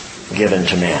breath given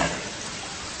to man.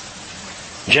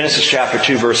 Genesis chapter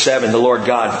 2 verse 7, the Lord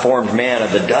God formed man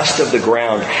of the dust of the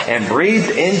ground and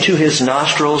breathed into his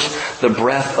nostrils the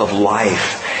breath of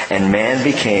life, and man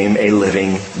became a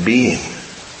living being.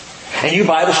 And you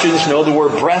Bible students know the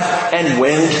word breath and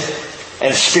wind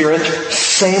and spirit,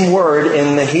 same word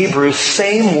in the Hebrew,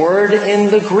 same word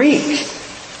in the Greek.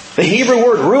 The Hebrew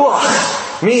word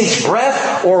ruach means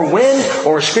breath or wind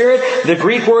or spirit. The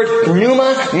Greek word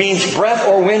pneuma means breath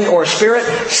or wind or spirit.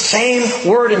 Same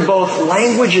word in both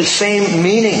languages, same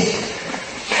meaning.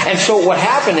 And so what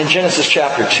happened in Genesis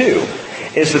chapter 2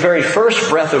 is the very first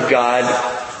breath of God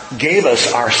gave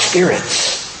us our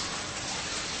spirits.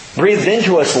 Breathed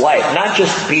into us life, not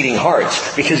just beating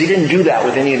hearts, because He didn't do that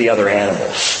with any of the other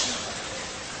animals.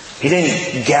 He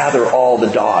didn't gather all the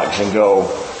dogs and go,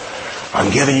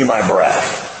 I'm giving you my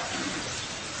breath.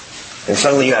 And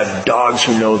suddenly you have dogs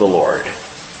who know the Lord.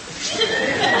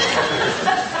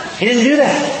 He didn't do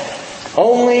that.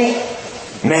 Only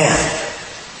man.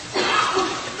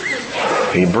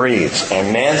 He breathes.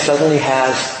 And man suddenly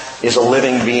is a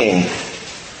living being,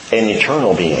 an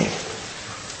eternal being.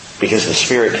 Because the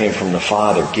Spirit came from the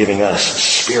Father, giving us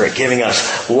Spirit, giving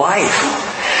us life.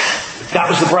 That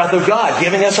was the breath of God,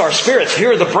 giving us our spirits.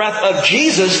 Here, the breath of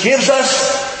Jesus gives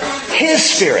us His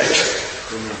Spirit.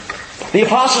 The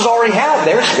apostles already have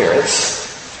their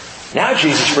spirits. Now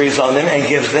Jesus breathes on them and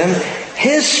gives them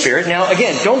His Spirit. Now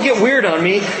again, don't get weird on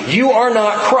me. You are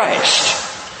not Christ.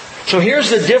 So here's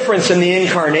the difference in the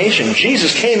incarnation.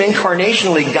 Jesus came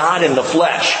incarnationally God in the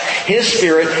flesh. His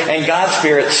Spirit and God's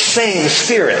Spirit, same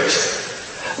Spirit.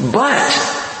 But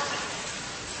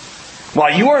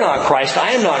While you are not Christ,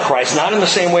 I am not Christ, not in the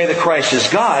same way that Christ is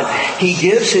God, He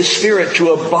gives His Spirit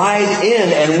to abide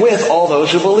in and with all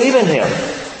those who believe in Him.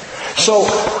 So,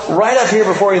 right up here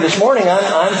before you this morning,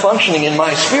 I'm functioning in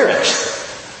my Spirit,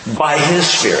 by His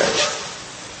Spirit.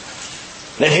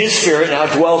 That His Spirit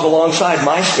now dwells alongside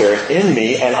my Spirit in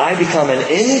me, and I become an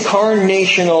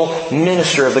incarnational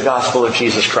minister of the gospel of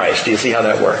Jesus Christ. Do you see how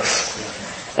that works?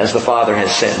 As the Father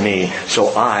has sent me, so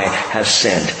I have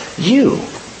sent you.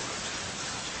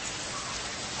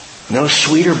 No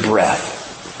sweeter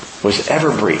breath was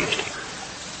ever breathed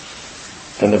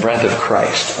than the breath of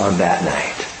Christ on that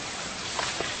night.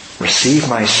 Receive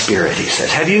my Spirit, He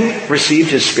says. Have you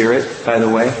received His Spirit, by the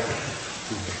way?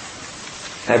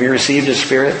 Have you received His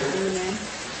Spirit? Amen.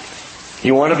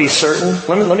 You want to be certain?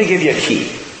 Let me give you a key.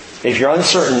 If you're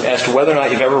uncertain as to whether or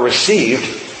not you've ever received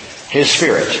His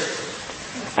Spirit.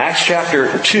 Acts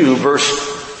chapter 2, verse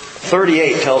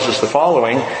 38 tells us the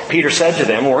following. Peter said to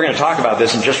them, we're going to talk about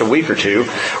this in just a week or two,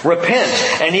 repent,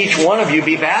 and each one of you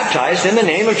be baptized in the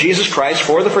name of Jesus Christ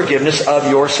for the forgiveness of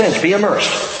your sins. Be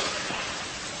immersed.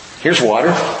 Here's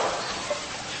water.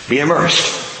 Be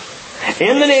immersed.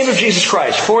 In the name of Jesus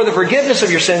Christ for the forgiveness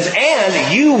of your sins,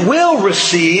 and you will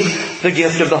receive the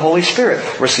gift of the Holy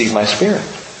Spirit. Receive my Spirit.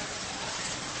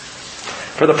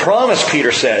 For the promise,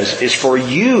 Peter says, is for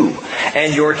you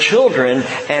and your children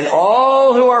and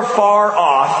all who are far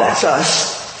off, that's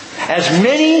us, as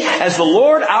many as the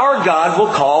Lord our God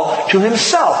will call to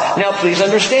Himself. Now please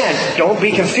understand, don't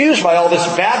be confused by all this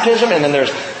baptism, and then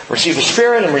there's receive the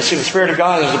Spirit and receive the Spirit of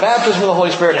God, and there's the baptism of the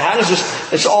Holy Spirit. And how does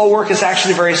this all work? It's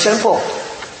actually very simple.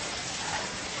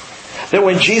 That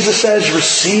when Jesus says,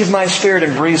 receive my Spirit,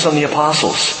 and breathes on the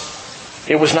apostles,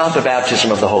 it was not the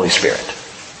baptism of the Holy Spirit.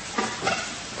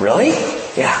 Really?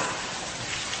 Yeah.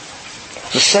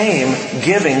 The same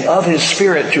giving of His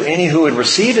Spirit to any who would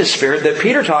receive His Spirit that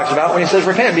Peter talks about when he says,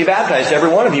 repent, be baptized, every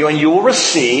one of you, and you will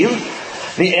receive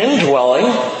the indwelling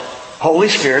Holy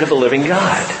Spirit of the living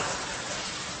God.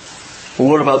 Well,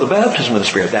 what about the baptism of the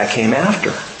Spirit? That came after.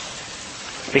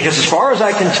 Because as far as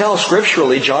I can tell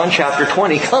scripturally, John chapter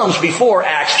 20 comes before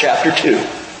Acts chapter 2.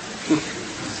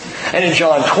 And in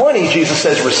John 20, Jesus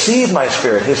says, receive my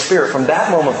Spirit. His Spirit from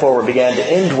that moment forward began to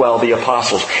indwell the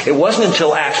apostles. It wasn't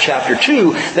until Acts chapter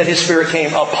 2 that His Spirit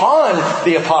came upon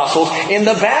the apostles in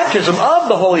the baptism of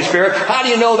the Holy Spirit. How do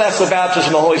you know that's the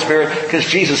baptism of the Holy Spirit? Because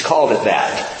Jesus called it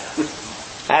that.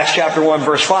 Acts chapter 1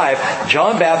 verse 5,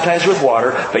 John baptized with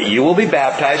water, but you will be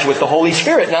baptized with the Holy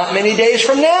Spirit not many days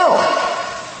from now.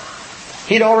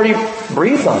 He'd already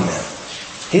breathed on them.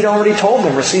 He'd already told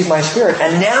them, receive my Spirit.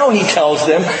 And now He tells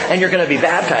them, and you're going to be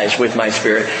baptized with my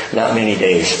Spirit not many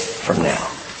days from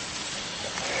now.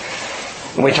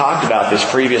 And we talked about this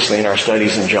previously in our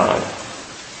studies in John,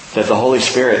 that the Holy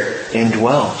Spirit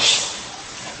indwells,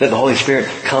 that the Holy Spirit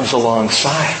comes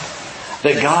alongside,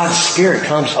 that God's Spirit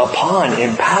comes upon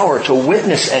in power to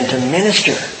witness and to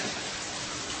minister.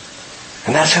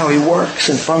 And that's how He works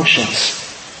and functions.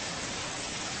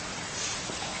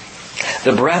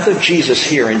 The breath of Jesus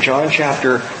here in John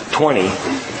chapter 20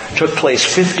 took place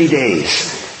 50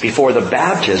 days before the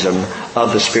baptism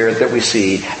of the Spirit that we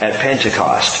see at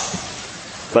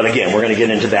Pentecost. But again, we're going to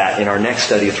get into that in our next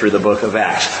study through the book of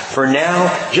Acts. For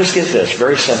now, just get this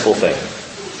very simple thing.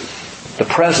 The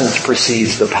presence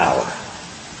precedes the power.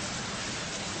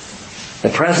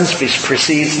 The presence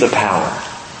precedes the power.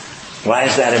 Why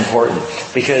is that important?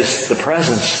 Because the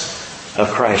presence of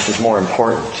Christ is more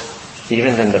important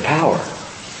even than the power.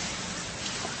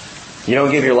 You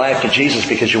don't give your life to Jesus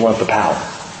because you want the power.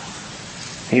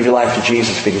 You give your life to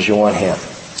Jesus because you want Him.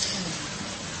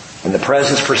 And the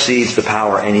presence precedes the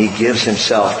power, and He gives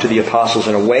Himself to the apostles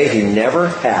in a way He never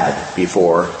had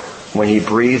before when He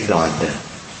breathed on them.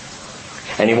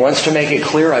 And He wants to make it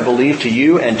clear, I believe, to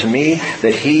you and to me,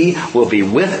 that He will be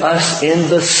with us in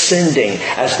the sending.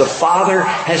 As the Father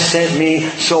has sent me,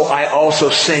 so I also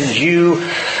send you.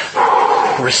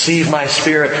 Receive my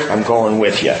Spirit. I'm going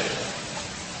with you.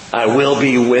 I will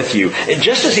be with you. And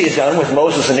just as He had done with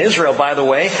Moses and Israel, by the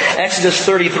way, Exodus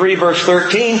 33 verse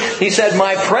 13, He said,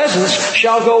 my presence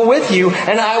shall go with you,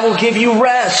 and I will give you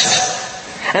rest.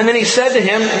 And then He said to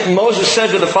him, Moses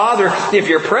said to the Father, if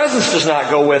your presence does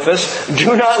not go with us,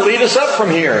 do not lead us up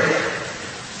from here.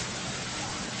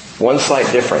 One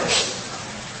slight difference.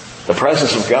 The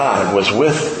presence of God was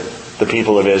with the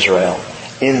people of Israel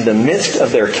in the midst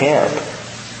of their camp,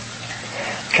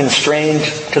 constrained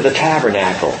to the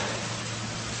tabernacle,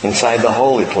 inside the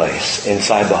holy place,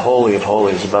 inside the Holy of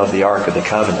Holies above the Ark of the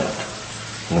Covenant,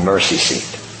 and the mercy seat.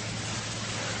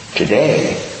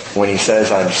 Today, when He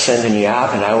says, I'm sending you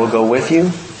out and I will go with you,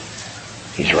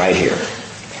 He's right here.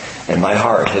 And my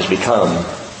heart has become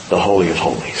the Holy of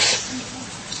Holies.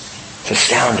 It's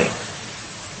astounding.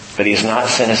 But He's not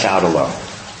sent us out alone.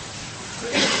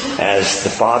 As the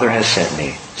Father has sent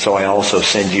me, so I also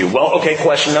send you. Well, okay,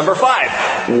 question number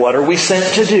 5. What are we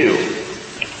sent to do?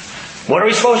 What are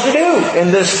we supposed to do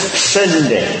in this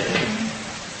sending?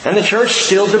 And the church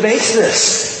still debates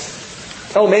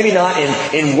this. Oh, maybe not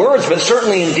in words, but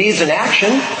certainly in deeds and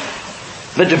action.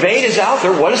 The debate is out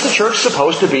there. What is the church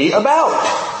supposed to be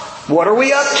about? What are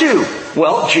we up to?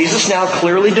 Well, Jesus now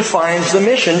clearly defines the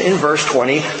mission in verse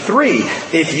 23.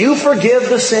 If you forgive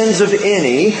the sins of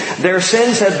any, their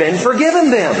sins have been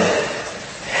forgiven them.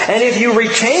 And if you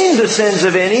retain the sins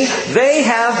of any, they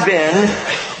have been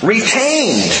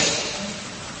retained.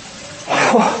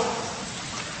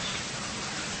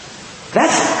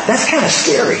 That's kind of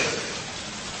scary.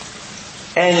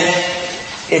 And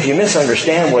if you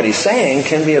misunderstand what He's saying,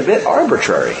 can be a bit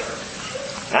arbitrary.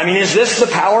 I mean, is this the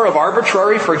power of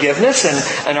arbitrary forgiveness and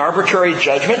an arbitrary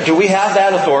judgment? Do we have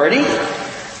that authority?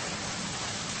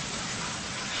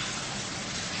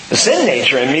 The sin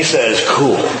nature in me says,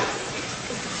 cool.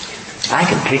 I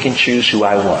can pick and choose who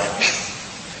I want.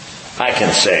 I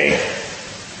can say,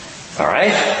 all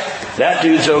right, that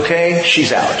dude's okay,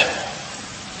 she's out.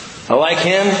 I like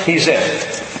him, he's in.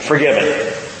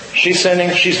 Forgiven. She's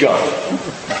sinning, she's gone.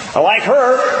 I like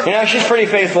her, she's pretty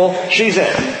faithful, she's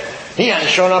in. He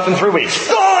hasn't shown up in 3 weeks.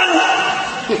 Gone!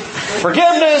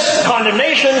 Forgiveness,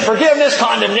 condemnation, forgiveness,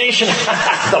 condemnation.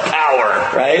 The power,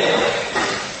 right?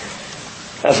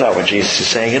 That's not what Jesus is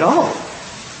saying at all.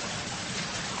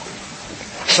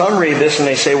 Some read this and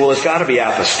they say, well, it's got to be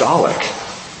apostolic.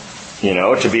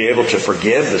 To be able to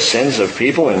forgive the sins of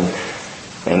people and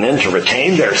then to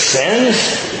retain their sins.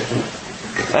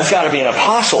 That's got to be an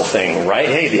apostle thing, right?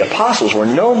 Hey, the apostles were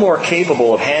no more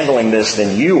capable of handling this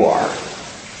than you are.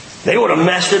 They would have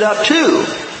messed it up too.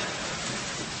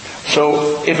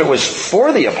 So if it was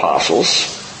for the apostles,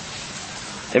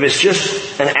 if it's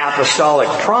just an apostolic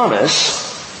promise,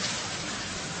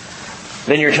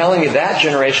 then you're telling me that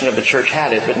generation of the church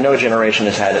had it, but no generation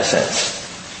has had it since.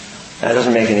 That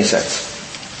doesn't make any sense.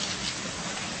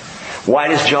 Why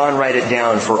does John write it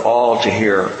down for all to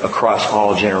hear across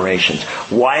all generations?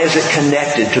 Why is it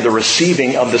connected to the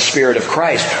receiving of the Spirit of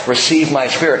Christ? Receive my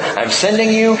Spirit. I'm sending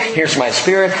you. Here's my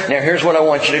Spirit. Now here's what I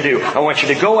want you to do. I want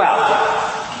you to go out.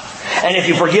 And if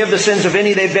you forgive the sins of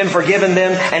any, they've been forgiven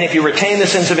them. And if you retain the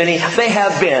sins of any, they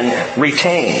have been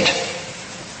retained.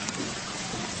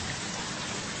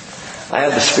 I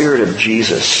have the Spirit of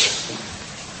Jesus.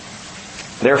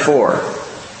 Therefore,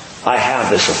 I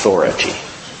have this authority.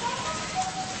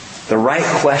 The right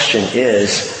question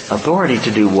is, authority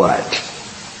to do what?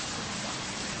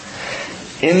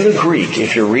 In the Greek,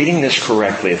 if you're reading this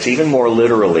correctly, it's even more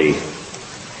literally,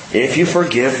 if you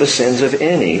forgive the sins of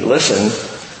any, listen,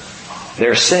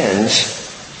 their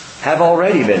sins have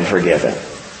already been forgiven.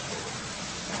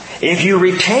 If you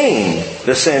retain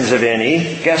the sins of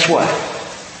any, guess what?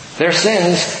 Their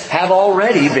sins have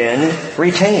already been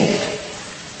retained.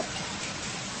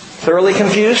 Thoroughly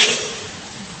confused?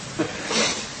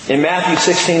 In Matthew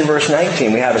 16 verse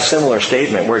 19, we have a similar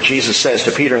statement where Jesus says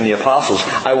to Peter and the apostles,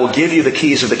 I will give you the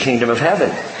keys of the kingdom of heaven.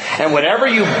 And whatever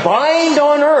you bind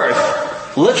on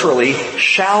earth, literally,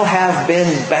 shall have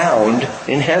been bound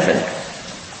in heaven.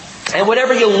 And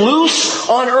whatever you loose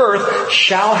on earth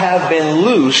shall have been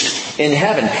loosed in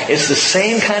heaven. It's the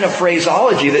same kind of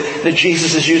phraseology that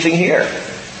Jesus is using here.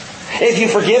 If you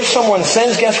forgive someone's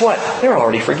sins, guess what? They're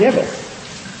already forgiven.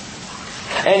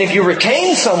 And if you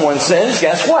retain someone's sins,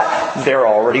 guess what? They're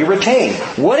already retained.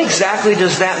 What exactly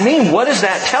does that mean? What does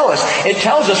that tell us? It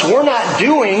tells us we're not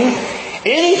doing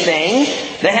anything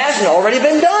that hasn't already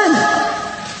been done.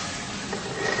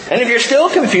 And if you're still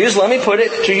confused, let me put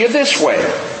it to you this way.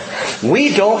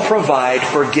 We don't provide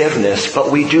forgiveness, but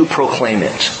we do proclaim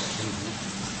it.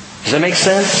 Does that make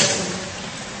sense?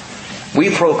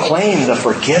 We proclaim the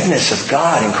forgiveness of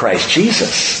God in Christ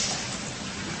Jesus.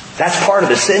 That's part of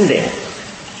the sending.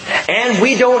 And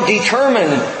we don't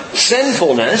determine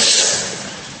sinfulness,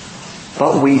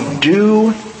 but we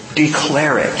do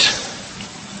declare it.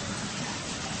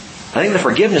 I think the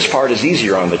forgiveness part is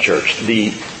easier on the church.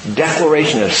 The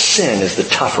declaration of sin is the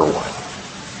tougher one.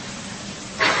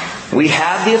 We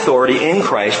have the authority in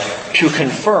Christ to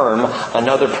confirm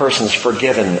another person's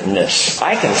forgiveness.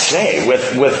 I can say,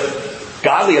 with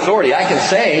godly authority, I can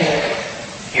say,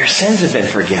 your sins have been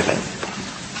forgiven.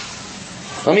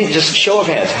 Let me just show of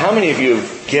hands. How many of you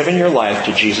have given your life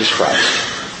to Jesus Christ?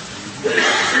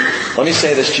 Let me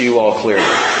say this to you all clearly.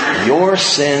 Your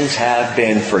sins have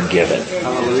been forgiven.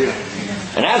 Hallelujah.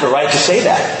 And I have the right to say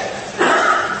that.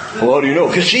 Well, how do you know?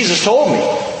 Because Jesus told me.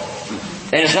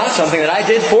 And it's not something that I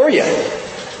did for you.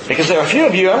 Because there are a few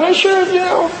of you, I'm not sure,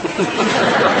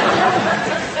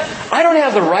 I don't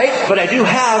have the right, but I do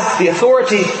have the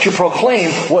authority to proclaim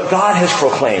what God has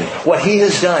proclaimed, what He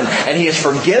has done. And He has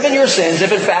forgiven your sins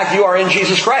if in fact you are in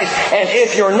Jesus Christ. And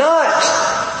if you're not,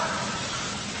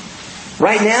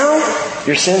 right now,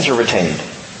 your sins are retained.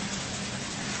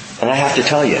 And I have to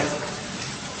tell you,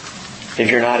 if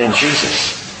you're not in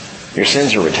Jesus, your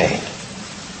sins are retained.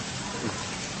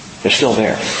 They're still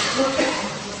there.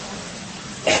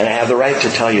 And I have the right to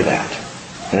tell you that.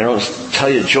 And I don't tell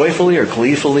you joyfully or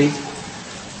gleefully.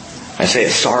 I say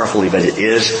it sorrowfully, but it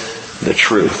is the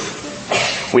truth.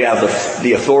 We have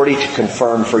the authority to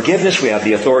confirm forgiveness. We have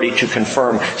the authority to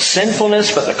confirm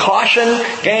sinfulness. But the caution,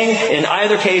 gang, in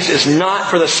either case is not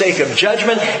for the sake of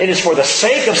judgment. It is for the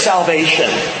sake of salvation.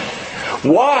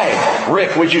 Why,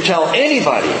 Rick, would you tell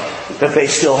anybody that they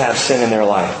still have sin in their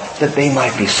life? That they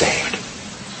might be saved.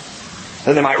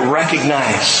 That they might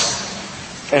recognize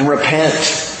and repent.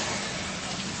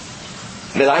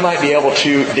 That I might be able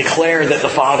to declare that the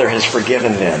Father has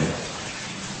forgiven them.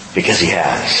 Because He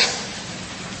has.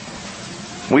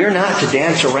 We are not to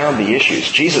dance around the issues.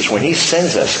 Jesus, when He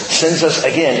sends us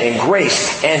again in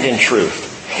grace and in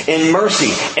truth. In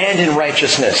mercy and in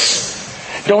righteousness.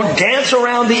 Don't dance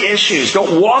around the issues.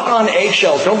 Don't walk on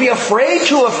eggshells. Don't be afraid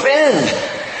to offend.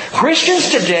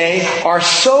 Christians today are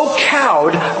so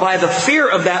cowed by the fear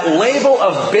of that label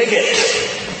of bigot.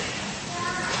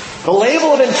 The label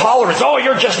of intolerance. Oh,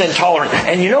 you're just intolerant.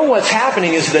 And you know what's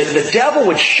happening is that the devil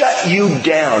would shut you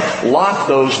down. Lock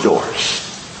those doors.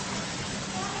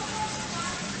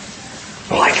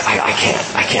 Well, I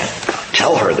can't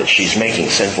tell her that she's making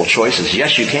sinful choices.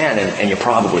 Yes, you can, and you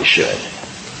probably should.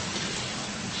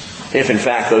 If in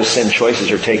fact those sin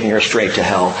choices are taking her straight to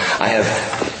hell. I have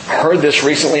heard this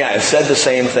recently. I have said the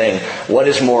same thing. What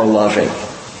is more loving?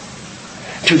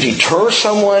 To deter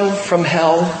someone from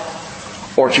hell,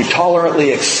 or to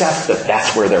tolerantly accept that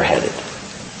that's where they're headed?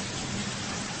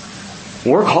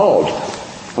 We're called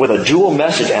with a dual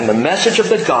message, and the message of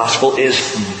the gospel is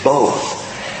both.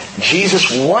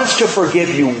 Jesus wants to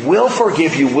forgive you, will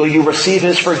forgive you. Will you receive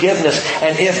His forgiveness?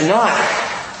 And if not,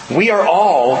 we are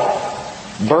all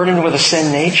burdened with a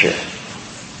sin nature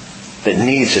that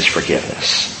needs His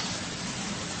forgiveness.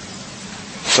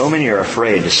 So many are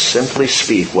afraid to simply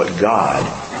speak what God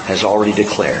has already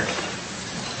declared.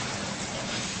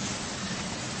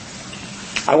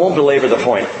 I won't belabor the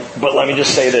point, but let me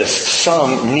just say this.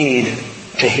 Some need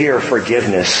to hear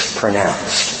forgiveness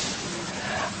pronounced.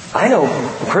 I know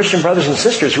Christian brothers and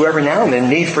sisters who every now and then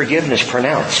need forgiveness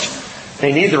pronounced.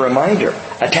 They need the reminder,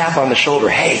 a tap on the shoulder.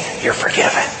 Hey, you're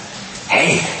forgiven.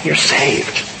 Hey, you're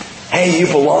saved. Hey, you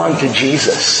belong to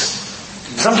Jesus.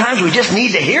 Sometimes we just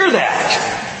need to hear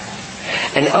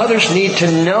that. And others need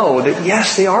to know that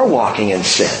yes, they are walking in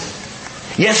sin.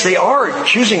 Yes, they are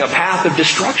choosing a path of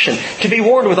destruction. To be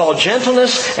warned with all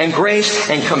gentleness and grace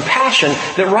and compassion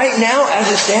that right now, as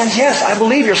it stands, yes, I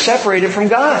believe you're separated from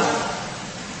God.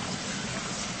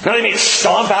 Now they may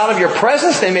stomp out of your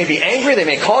presence. They may be angry. They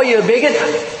may call you a bigot.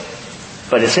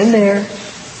 But it's in there.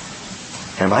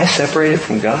 Am I separated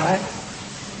from God?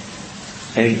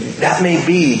 And that may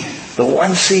be the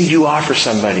one seed you offer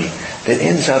somebody that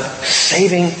ends up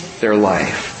saving their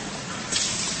life.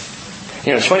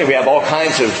 You know, it's funny, we have all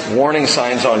kinds of warning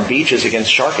signs on beaches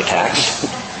against shark attacks.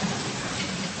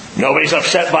 Nobody's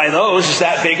upset by those. Is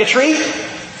that bigotry?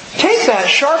 Take that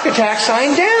shark attack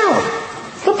sign down.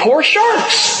 The poor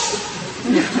sharks.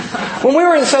 When we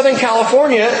were in Southern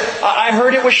California, I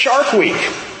heard it was Shark Week.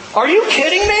 Are you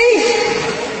kidding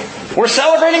me? We're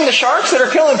celebrating the sharks that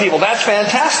are killing people. That's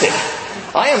fantastic.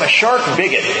 I am a shark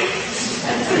bigot.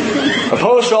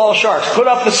 Opposed to all sharks. Put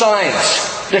up the signs.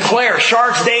 Declare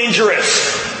sharks dangerous.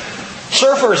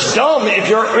 Surfers dumb if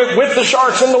you're with the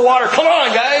sharks in the water. Come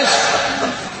on, guys.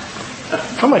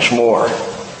 How much more?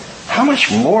 How much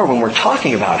more when we're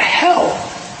talking about hell?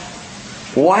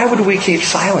 Why would we keep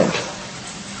silent?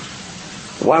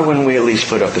 Why wouldn't we at least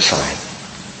put up the sign?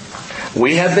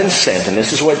 We have been sent, and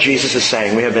this is what Jesus is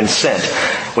saying, we have been sent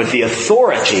with the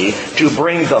authority to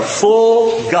bring the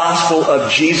full gospel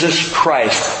of Jesus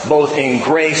Christ, both in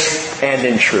grace and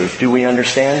in truth. Do we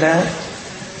understand that?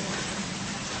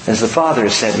 As the Father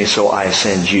has sent me, so I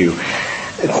send you.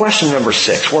 Question number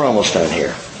 6. We're almost done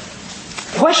here.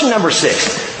 Question number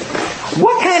 6.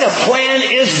 What kind of plan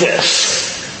is this?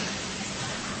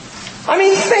 I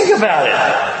mean, think about it.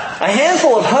 A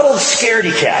handful of huddled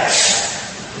scaredy cats.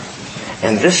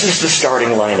 And this is the starting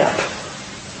lineup.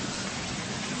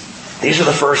 These are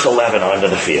the first 11 onto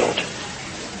the field.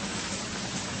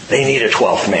 They need a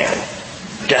 12th man.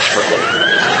 Desperately.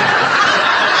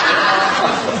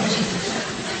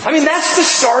 I mean, that's the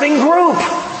starting group.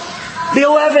 The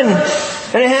 11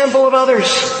 and a handful of others.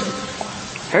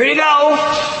 Here you go.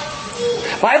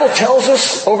 The Bible tells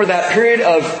us over that period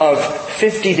of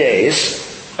 50 days,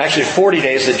 actually 40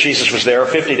 days that Jesus was there,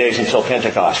 50 days until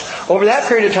Pentecost. Over that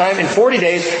period of time, in 40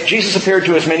 days, Jesus appeared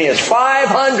to as many as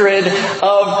 500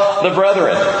 of the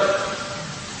brethren.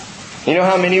 You know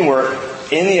how many were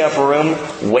in the upper room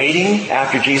waiting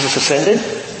after Jesus ascended?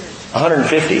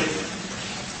 150.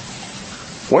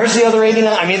 Where's the other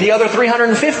 89? I mean, the other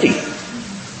 350.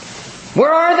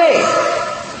 Where are they?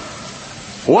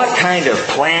 What kind of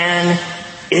plan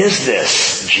is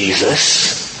this,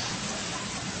 Jesus?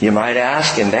 You might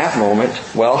ask in that moment.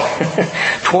 Well,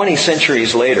 20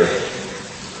 centuries later,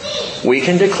 we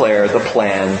can declare the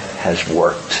plan has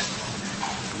worked.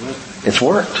 It's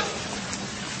worked.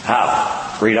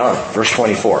 How? Read on. Verse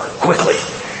 24. Quickly.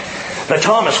 But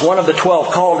Thomas, one of the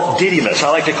 12, called Didymus.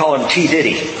 I like to call him T.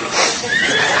 Diddy.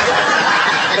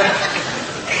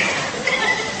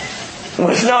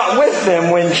 Was not with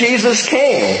them when Jesus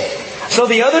came. So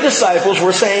the other disciples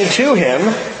were saying to him,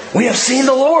 we have seen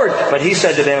the Lord. But he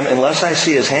said to them, unless I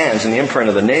see his hands and the imprint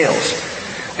of the nails,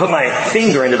 put my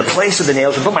finger into the place of the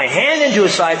nails, and put my hand into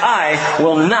his side, I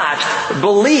will not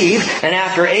believe. And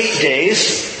after 8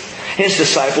 days, his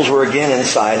disciples were again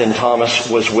inside, and Thomas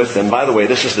was with them. By the way,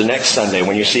 this is the next Sunday.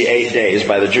 When you see 8 days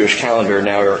by the Jewish calendar,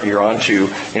 now you're on to,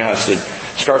 it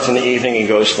starts in the evening and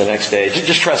goes to the next day.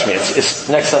 Just trust me, it's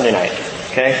next Sunday night.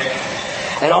 Okay?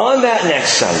 And on that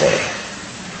next Sunday,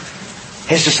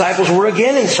 his disciples were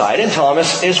again inside, and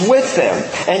Thomas is with them.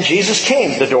 And Jesus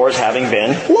came, the doors having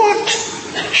been locked,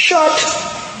 shut.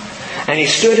 And he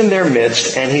stood in their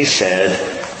midst, and he said,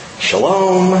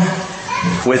 Shalom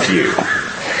with you.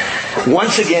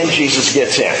 Once again, Jesus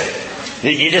gets in.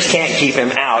 You just can't keep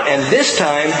him out. And this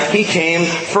time, he came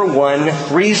for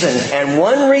one reason, and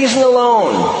one reason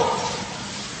alone.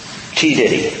 T.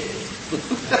 Diddy.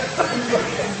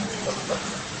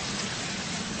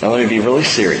 Now let me be really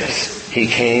serious. He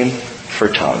came for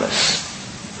Thomas.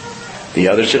 The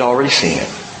others had already seen him.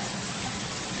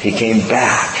 He came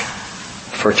back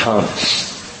for Thomas.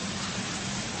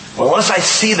 Well, unless I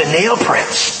see the nail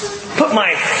prints, put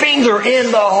my finger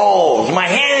in the holes, my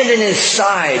hand in his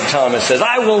side, Thomas says,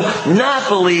 I will not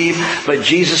believe. But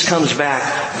Jesus comes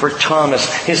back for Thomas.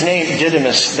 His name,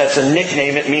 Didymus, that's a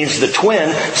nickname. It means the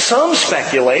twin. Some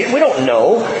speculate, we don't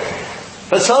know,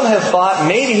 but some have thought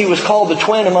maybe he was called the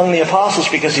twin among the apostles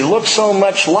because he looked so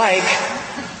much like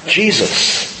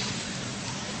Jesus.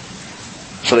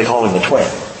 So they called him the twin.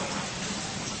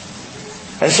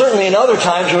 And certainly in other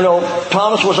times,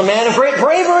 Thomas was a man of great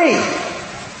bravery.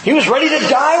 He was ready to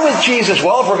die with Jesus.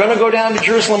 Well, if we're going to go down to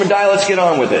Jerusalem and die, let's get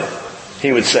on with it,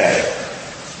 he would say.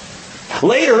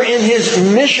 Later in his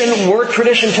mission work,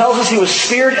 tradition tells us he was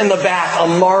speared in the back, a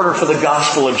martyr for the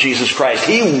gospel of Jesus Christ.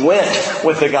 He went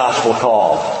with the gospel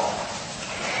call.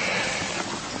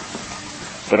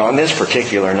 But on this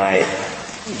particular night,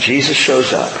 Jesus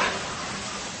shows up.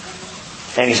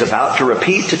 And he's about to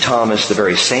repeat to Thomas the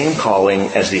very same calling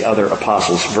as the other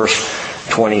apostles. Verse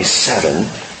 27.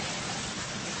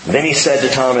 Then he said to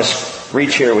Thomas,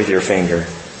 reach here with your finger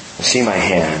and see my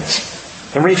hands.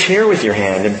 And reach here with your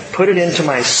hand and put it into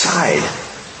my side.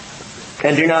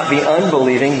 And do not be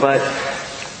unbelieving, but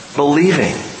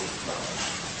believing.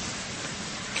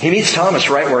 He meets Thomas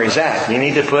right where he's at. You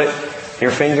need to put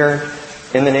your finger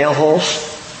in the nail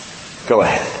holes? Go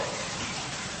ahead.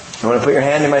 You want to put your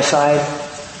hand in my side?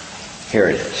 Here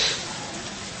it is.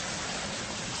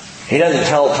 He doesn't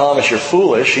tell Thomas you're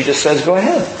foolish. He just says, go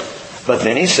ahead. But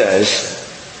then he says,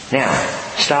 now,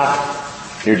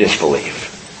 stop your disbelief.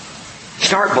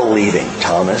 Start believing,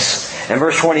 Thomas. And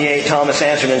verse 28, Thomas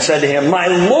answered and said to him, my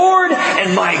Lord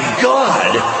and my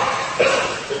God.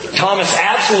 Thomas'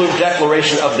 absolute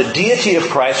declaration of the deity of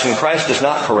Christ, when Christ does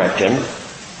not correct him.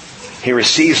 He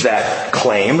receives that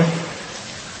claim.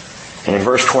 And in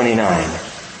verse 29,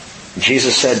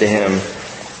 Jesus said to him,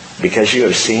 because you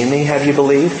have seen me, have you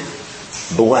believed?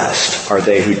 Blessed are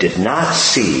they who did not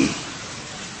see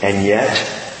and yet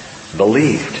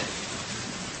believed.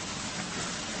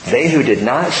 They who did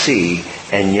not see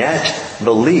and yet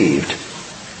believed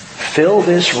fill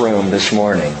this room this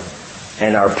morning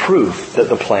and are proof that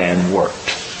the plan worked.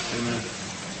 Amen.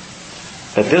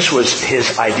 That this was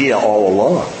his idea all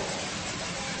along.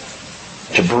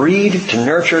 To breed, to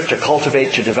nurture, to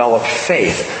cultivate, to develop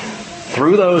faith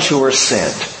through those who were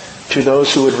sent to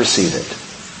those who would receive it.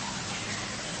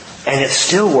 And it's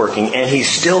still working, and he's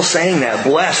still saying that.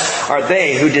 Blessed are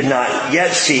they who did not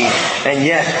yet see and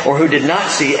yet, or who did not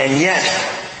see and yet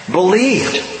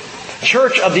believed.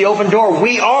 Church of the Open Door,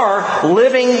 we are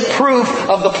living proof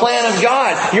of the plan of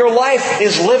God. Your life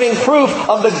is living proof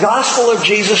of the gospel of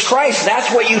Jesus Christ.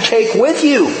 That's what you take with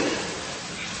you.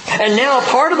 And now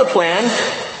part of the plan,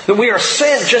 that we are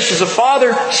sent just as the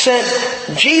Father sent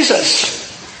Jesus.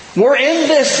 We're in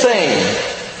this thing.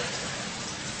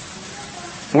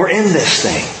 We're in this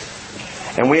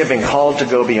thing. And we have been called to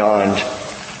go beyond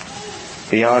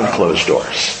closed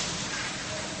doors.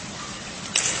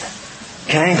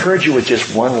 Can I encourage you with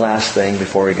just one last thing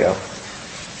before we go?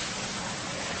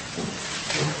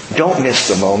 Don't miss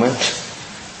the moment.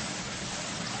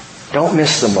 Don't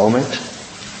miss the moment.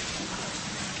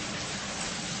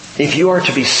 If you are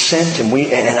to be sent and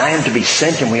I am to be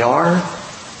sent and we are,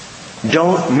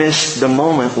 don't miss the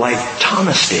moment like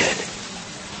Thomas did.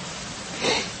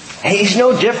 He's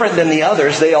no different than the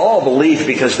others. They all believed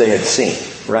because they had seen,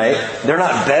 right? They're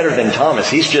not better than Thomas.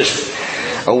 He's just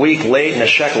a week late and a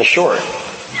shekel short.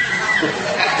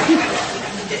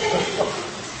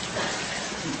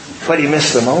 But he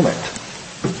missed the moment.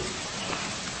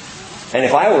 And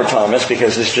if I were Thomas,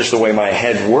 because it's just the way my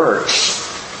head works,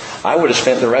 I would have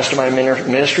spent the rest of my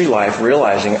ministry life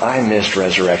realizing I missed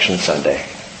Resurrection Sunday.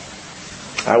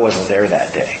 I wasn't there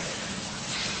that day.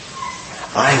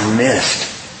 I missed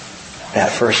that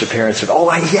first appearance of,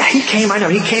 he came, I know,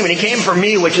 he came, and he came for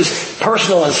me, which is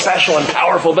personal and special and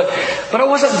powerful, but I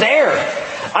wasn't there.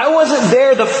 I wasn't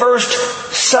there the first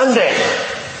Sunday.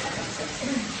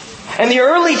 And the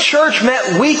early church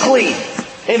met weekly.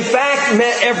 In fact,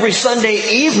 met every Sunday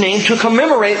evening to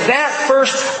commemorate that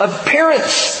first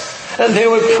appearance. And they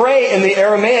would pray in the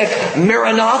Aramaic,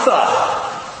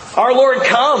 Maranatha, our Lord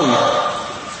come.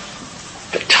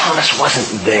 But Thomas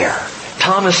wasn't there.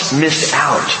 Thomas missed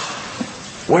out.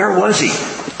 Where was he?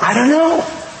 I don't know.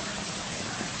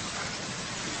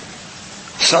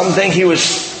 Some think he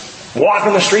was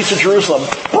walking the streets of Jerusalem.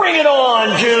 Bring it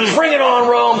on, Jews! Bring it on,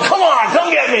 Rome! Come on,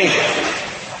 come get me!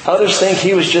 Others think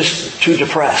he was just too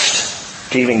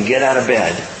depressed to even get out of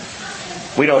bed.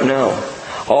 We don't know.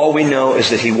 All we know is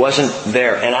that he wasn't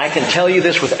there. And I can tell you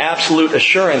this with absolute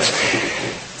assurance.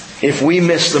 If we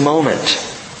miss the moment,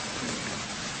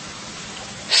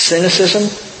 cynicism,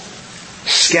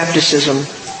 skepticism,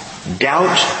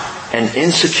 doubt, and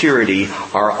insecurity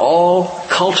are all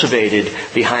cultivated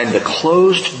behind the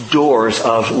closed doors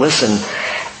of, listen,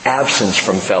 absence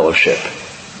from fellowship.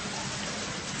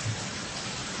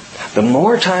 The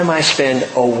more time I spend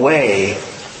away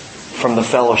from the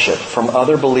fellowship, from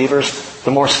other believers,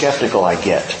 the more skeptical I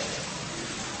get.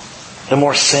 The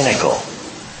more cynical.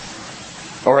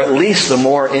 Or at least the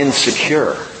more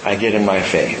insecure I get in my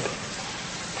faith.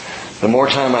 The more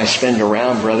time I spend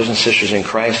around brothers and sisters in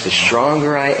Christ, the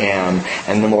stronger I am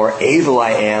and the more able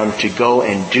I am to go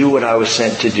and do what I was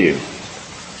sent to do.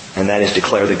 And that is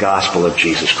declare the gospel of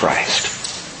Jesus Christ.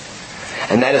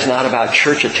 And that is not about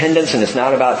church attendance and it's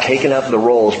not about taking up the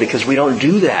rolls, because we don't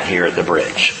do that here at the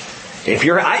Bridge.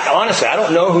 Honestly, I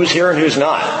don't know who's here and who's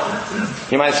not.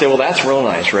 You might say, well, that's real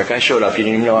nice, Rick. I showed up. You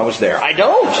didn't even know I was there. I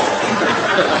don't.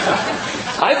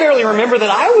 I barely remember that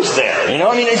I was there. You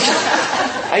know,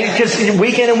 because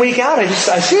week in and week out, I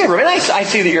see everybody. I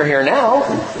see that you're here now.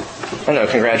 I know,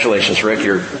 congratulations, Rick.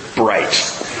 You're bright.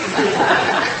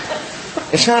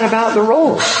 It's not about the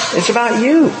roles. It's about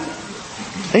you.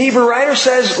 The Hebrew writer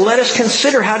says, let us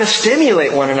consider how to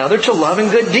stimulate one another to love and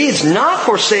good deeds, not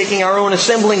forsaking our own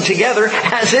assembling together,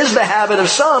 as is the habit of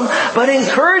some, but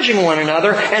encouraging one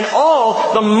another, and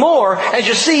all the more as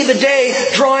you see the day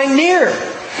drawing near.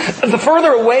 The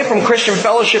further away from Christian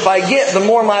fellowship I get, the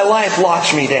more my life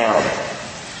locks me down.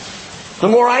 The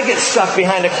more I get stuck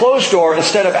behind a closed door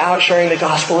instead of out sharing the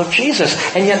gospel of Jesus.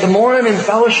 And yet the more I'm in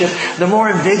fellowship, the more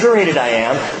invigorated I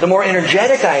am, the more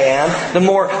energetic I am, the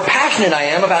more passionate I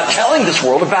am about telling this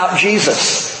world about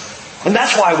Jesus. And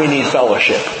that's why we need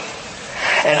fellowship.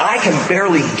 And I can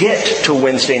barely get to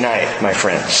Wednesday night, my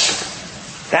friends.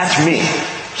 That's me.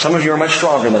 Some of you are much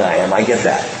stronger than I am. I get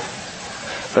that.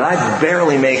 But I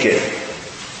barely make it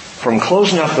from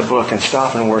closing up the book and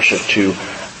stopping worship to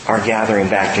our gathering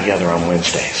back together on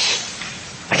Wednesdays.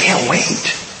 I can't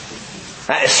wait.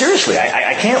 Seriously,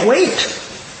 I can't wait.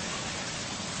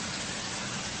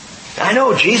 I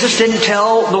know Jesus didn't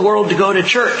tell the world to go to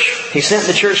church. He sent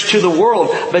the church to the world.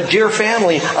 But dear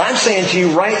family, I'm saying to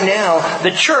you right now,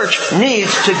 the church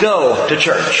needs to go to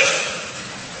church.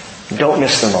 Don't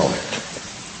miss the moment.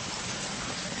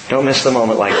 Don't miss the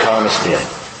moment like Thomas did.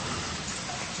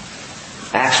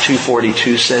 Acts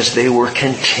 2:42 says they were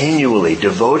continually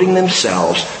devoting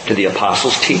themselves to the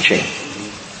apostles' teaching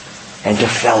and to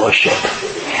fellowship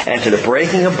and to the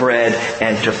breaking of bread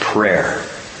and to prayer.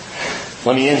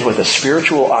 Let me end with a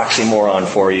spiritual oxymoron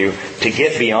for you. To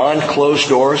get beyond closed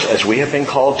doors, as we have been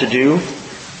called to do,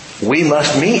 we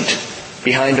must meet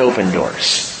behind open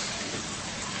doors.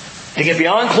 To get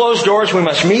beyond closed doors, we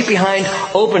must meet behind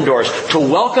open doors. To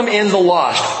welcome in the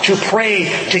lost, to pray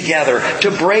together,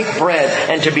 to break bread,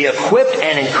 and to be equipped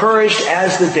and encouraged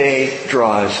as the day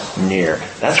draws near.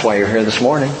 That's why you're here this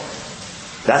morning.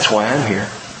 That's why I'm here.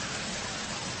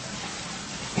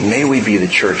 May we be the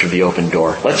church of the open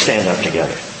door. Let's stand up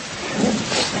together.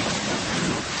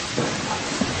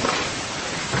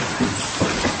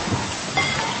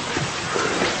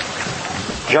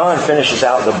 John finishes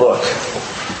out the book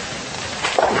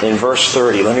in verse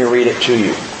 30. Let me read it to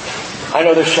you. I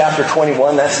know there's chapter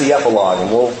 21. That's the epilogue,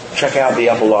 and we'll check out the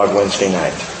epilogue Wednesday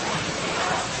night.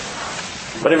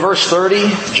 But in verse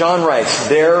 30, John writes,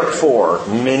 "Therefore,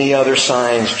 many other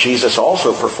signs Jesus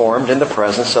also performed in the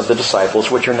presence of the disciples,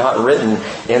 which are not written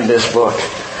in this book.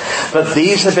 But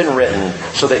these have been written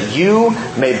so that you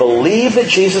may believe that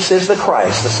Jesus is the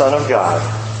Christ, the Son of God,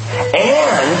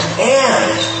 and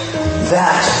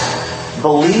that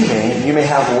believing you may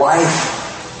have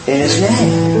life in His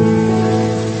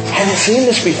name." Haven't seen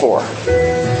this before.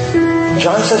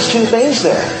 John says two things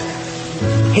there.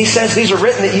 He says these are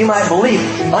written that you might believe.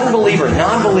 Unbeliever,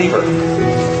 non-believer.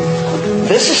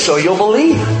 This is so you'll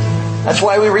believe. That's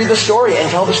why we read the story and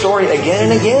tell the story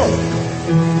again and again.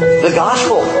 The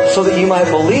gospel, so that you might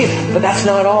believe. But that's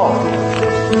not all.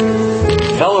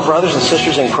 Fellow brothers and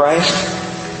sisters in Christ,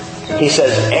 he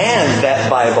says, and that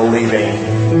by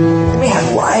believing we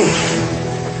have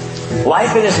life.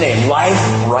 Life in His name. Life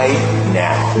right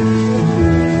now.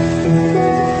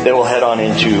 That will head on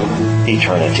into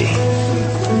eternity.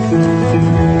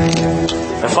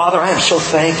 And Father, I am so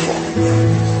thankful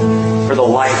for the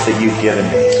life that You've given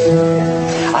me.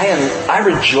 I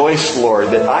rejoice,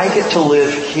 Lord, that I get to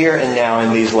live here and now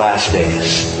in these last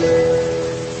days.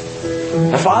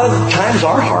 And Father, times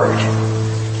are hard.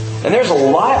 And there's a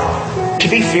lot to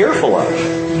be fearful of.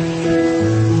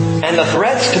 And the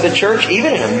threats to the church,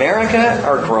 even in America,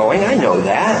 are growing. I know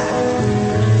that.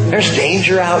 There's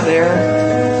danger out there.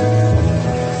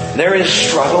 There is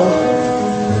struggle.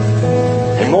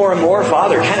 And more,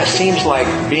 Father, it kind of seems like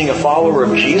being a follower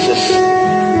of Jesus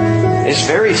is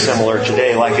very similar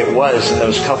today like it was in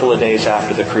those couple of days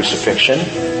after the crucifixion.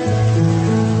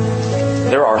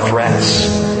 There are threats.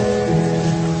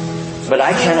 But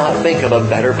I cannot think of a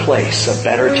better place, a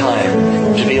better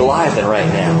time to be alive than right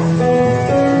now.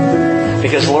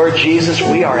 Because, Lord Jesus,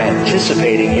 we are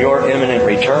anticipating Your imminent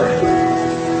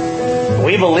return.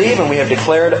 We believe and we have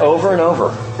declared over and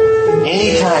over.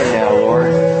 Any time now,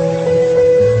 Lord.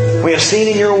 We have seen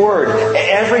in Your Word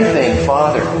everything,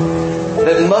 Father,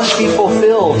 that must be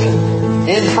fulfilled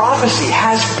in prophecy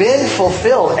has been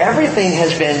fulfilled. Everything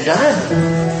has been done.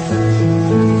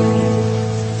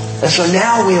 And so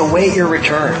now we await Your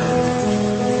return.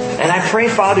 And I pray,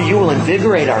 Father, You will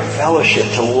invigorate our fellowship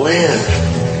to live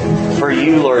for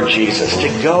You, Lord Jesus, to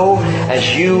go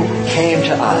as You came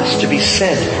to us, to be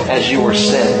sent as You were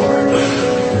sent, Lord.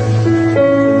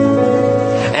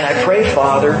 And I pray,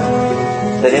 Father,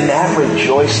 that in that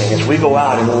rejoicing, as we go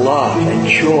out in love and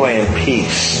joy and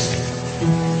peace,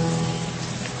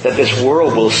 that this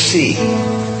world will see.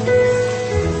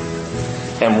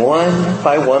 And one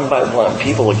by one,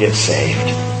 people will get saved.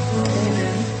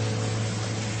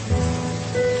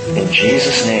 In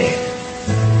Jesus' name.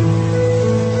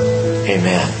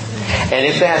 Amen. And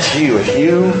if that's you, if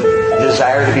you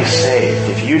desire to be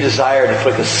saved, if you desire to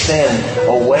put the sin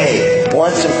away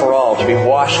once and for all, to be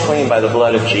washed clean by the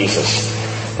blood of Jesus,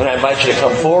 then I invite you to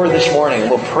come forward this morning.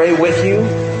 We'll pray with you.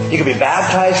 You can be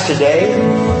baptized today.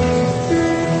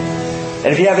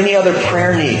 And if you have any other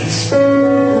prayer needs,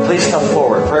 please come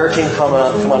forward. Prayer team, come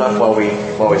on up while we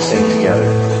sing together.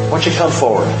 Why don't you come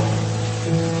forward?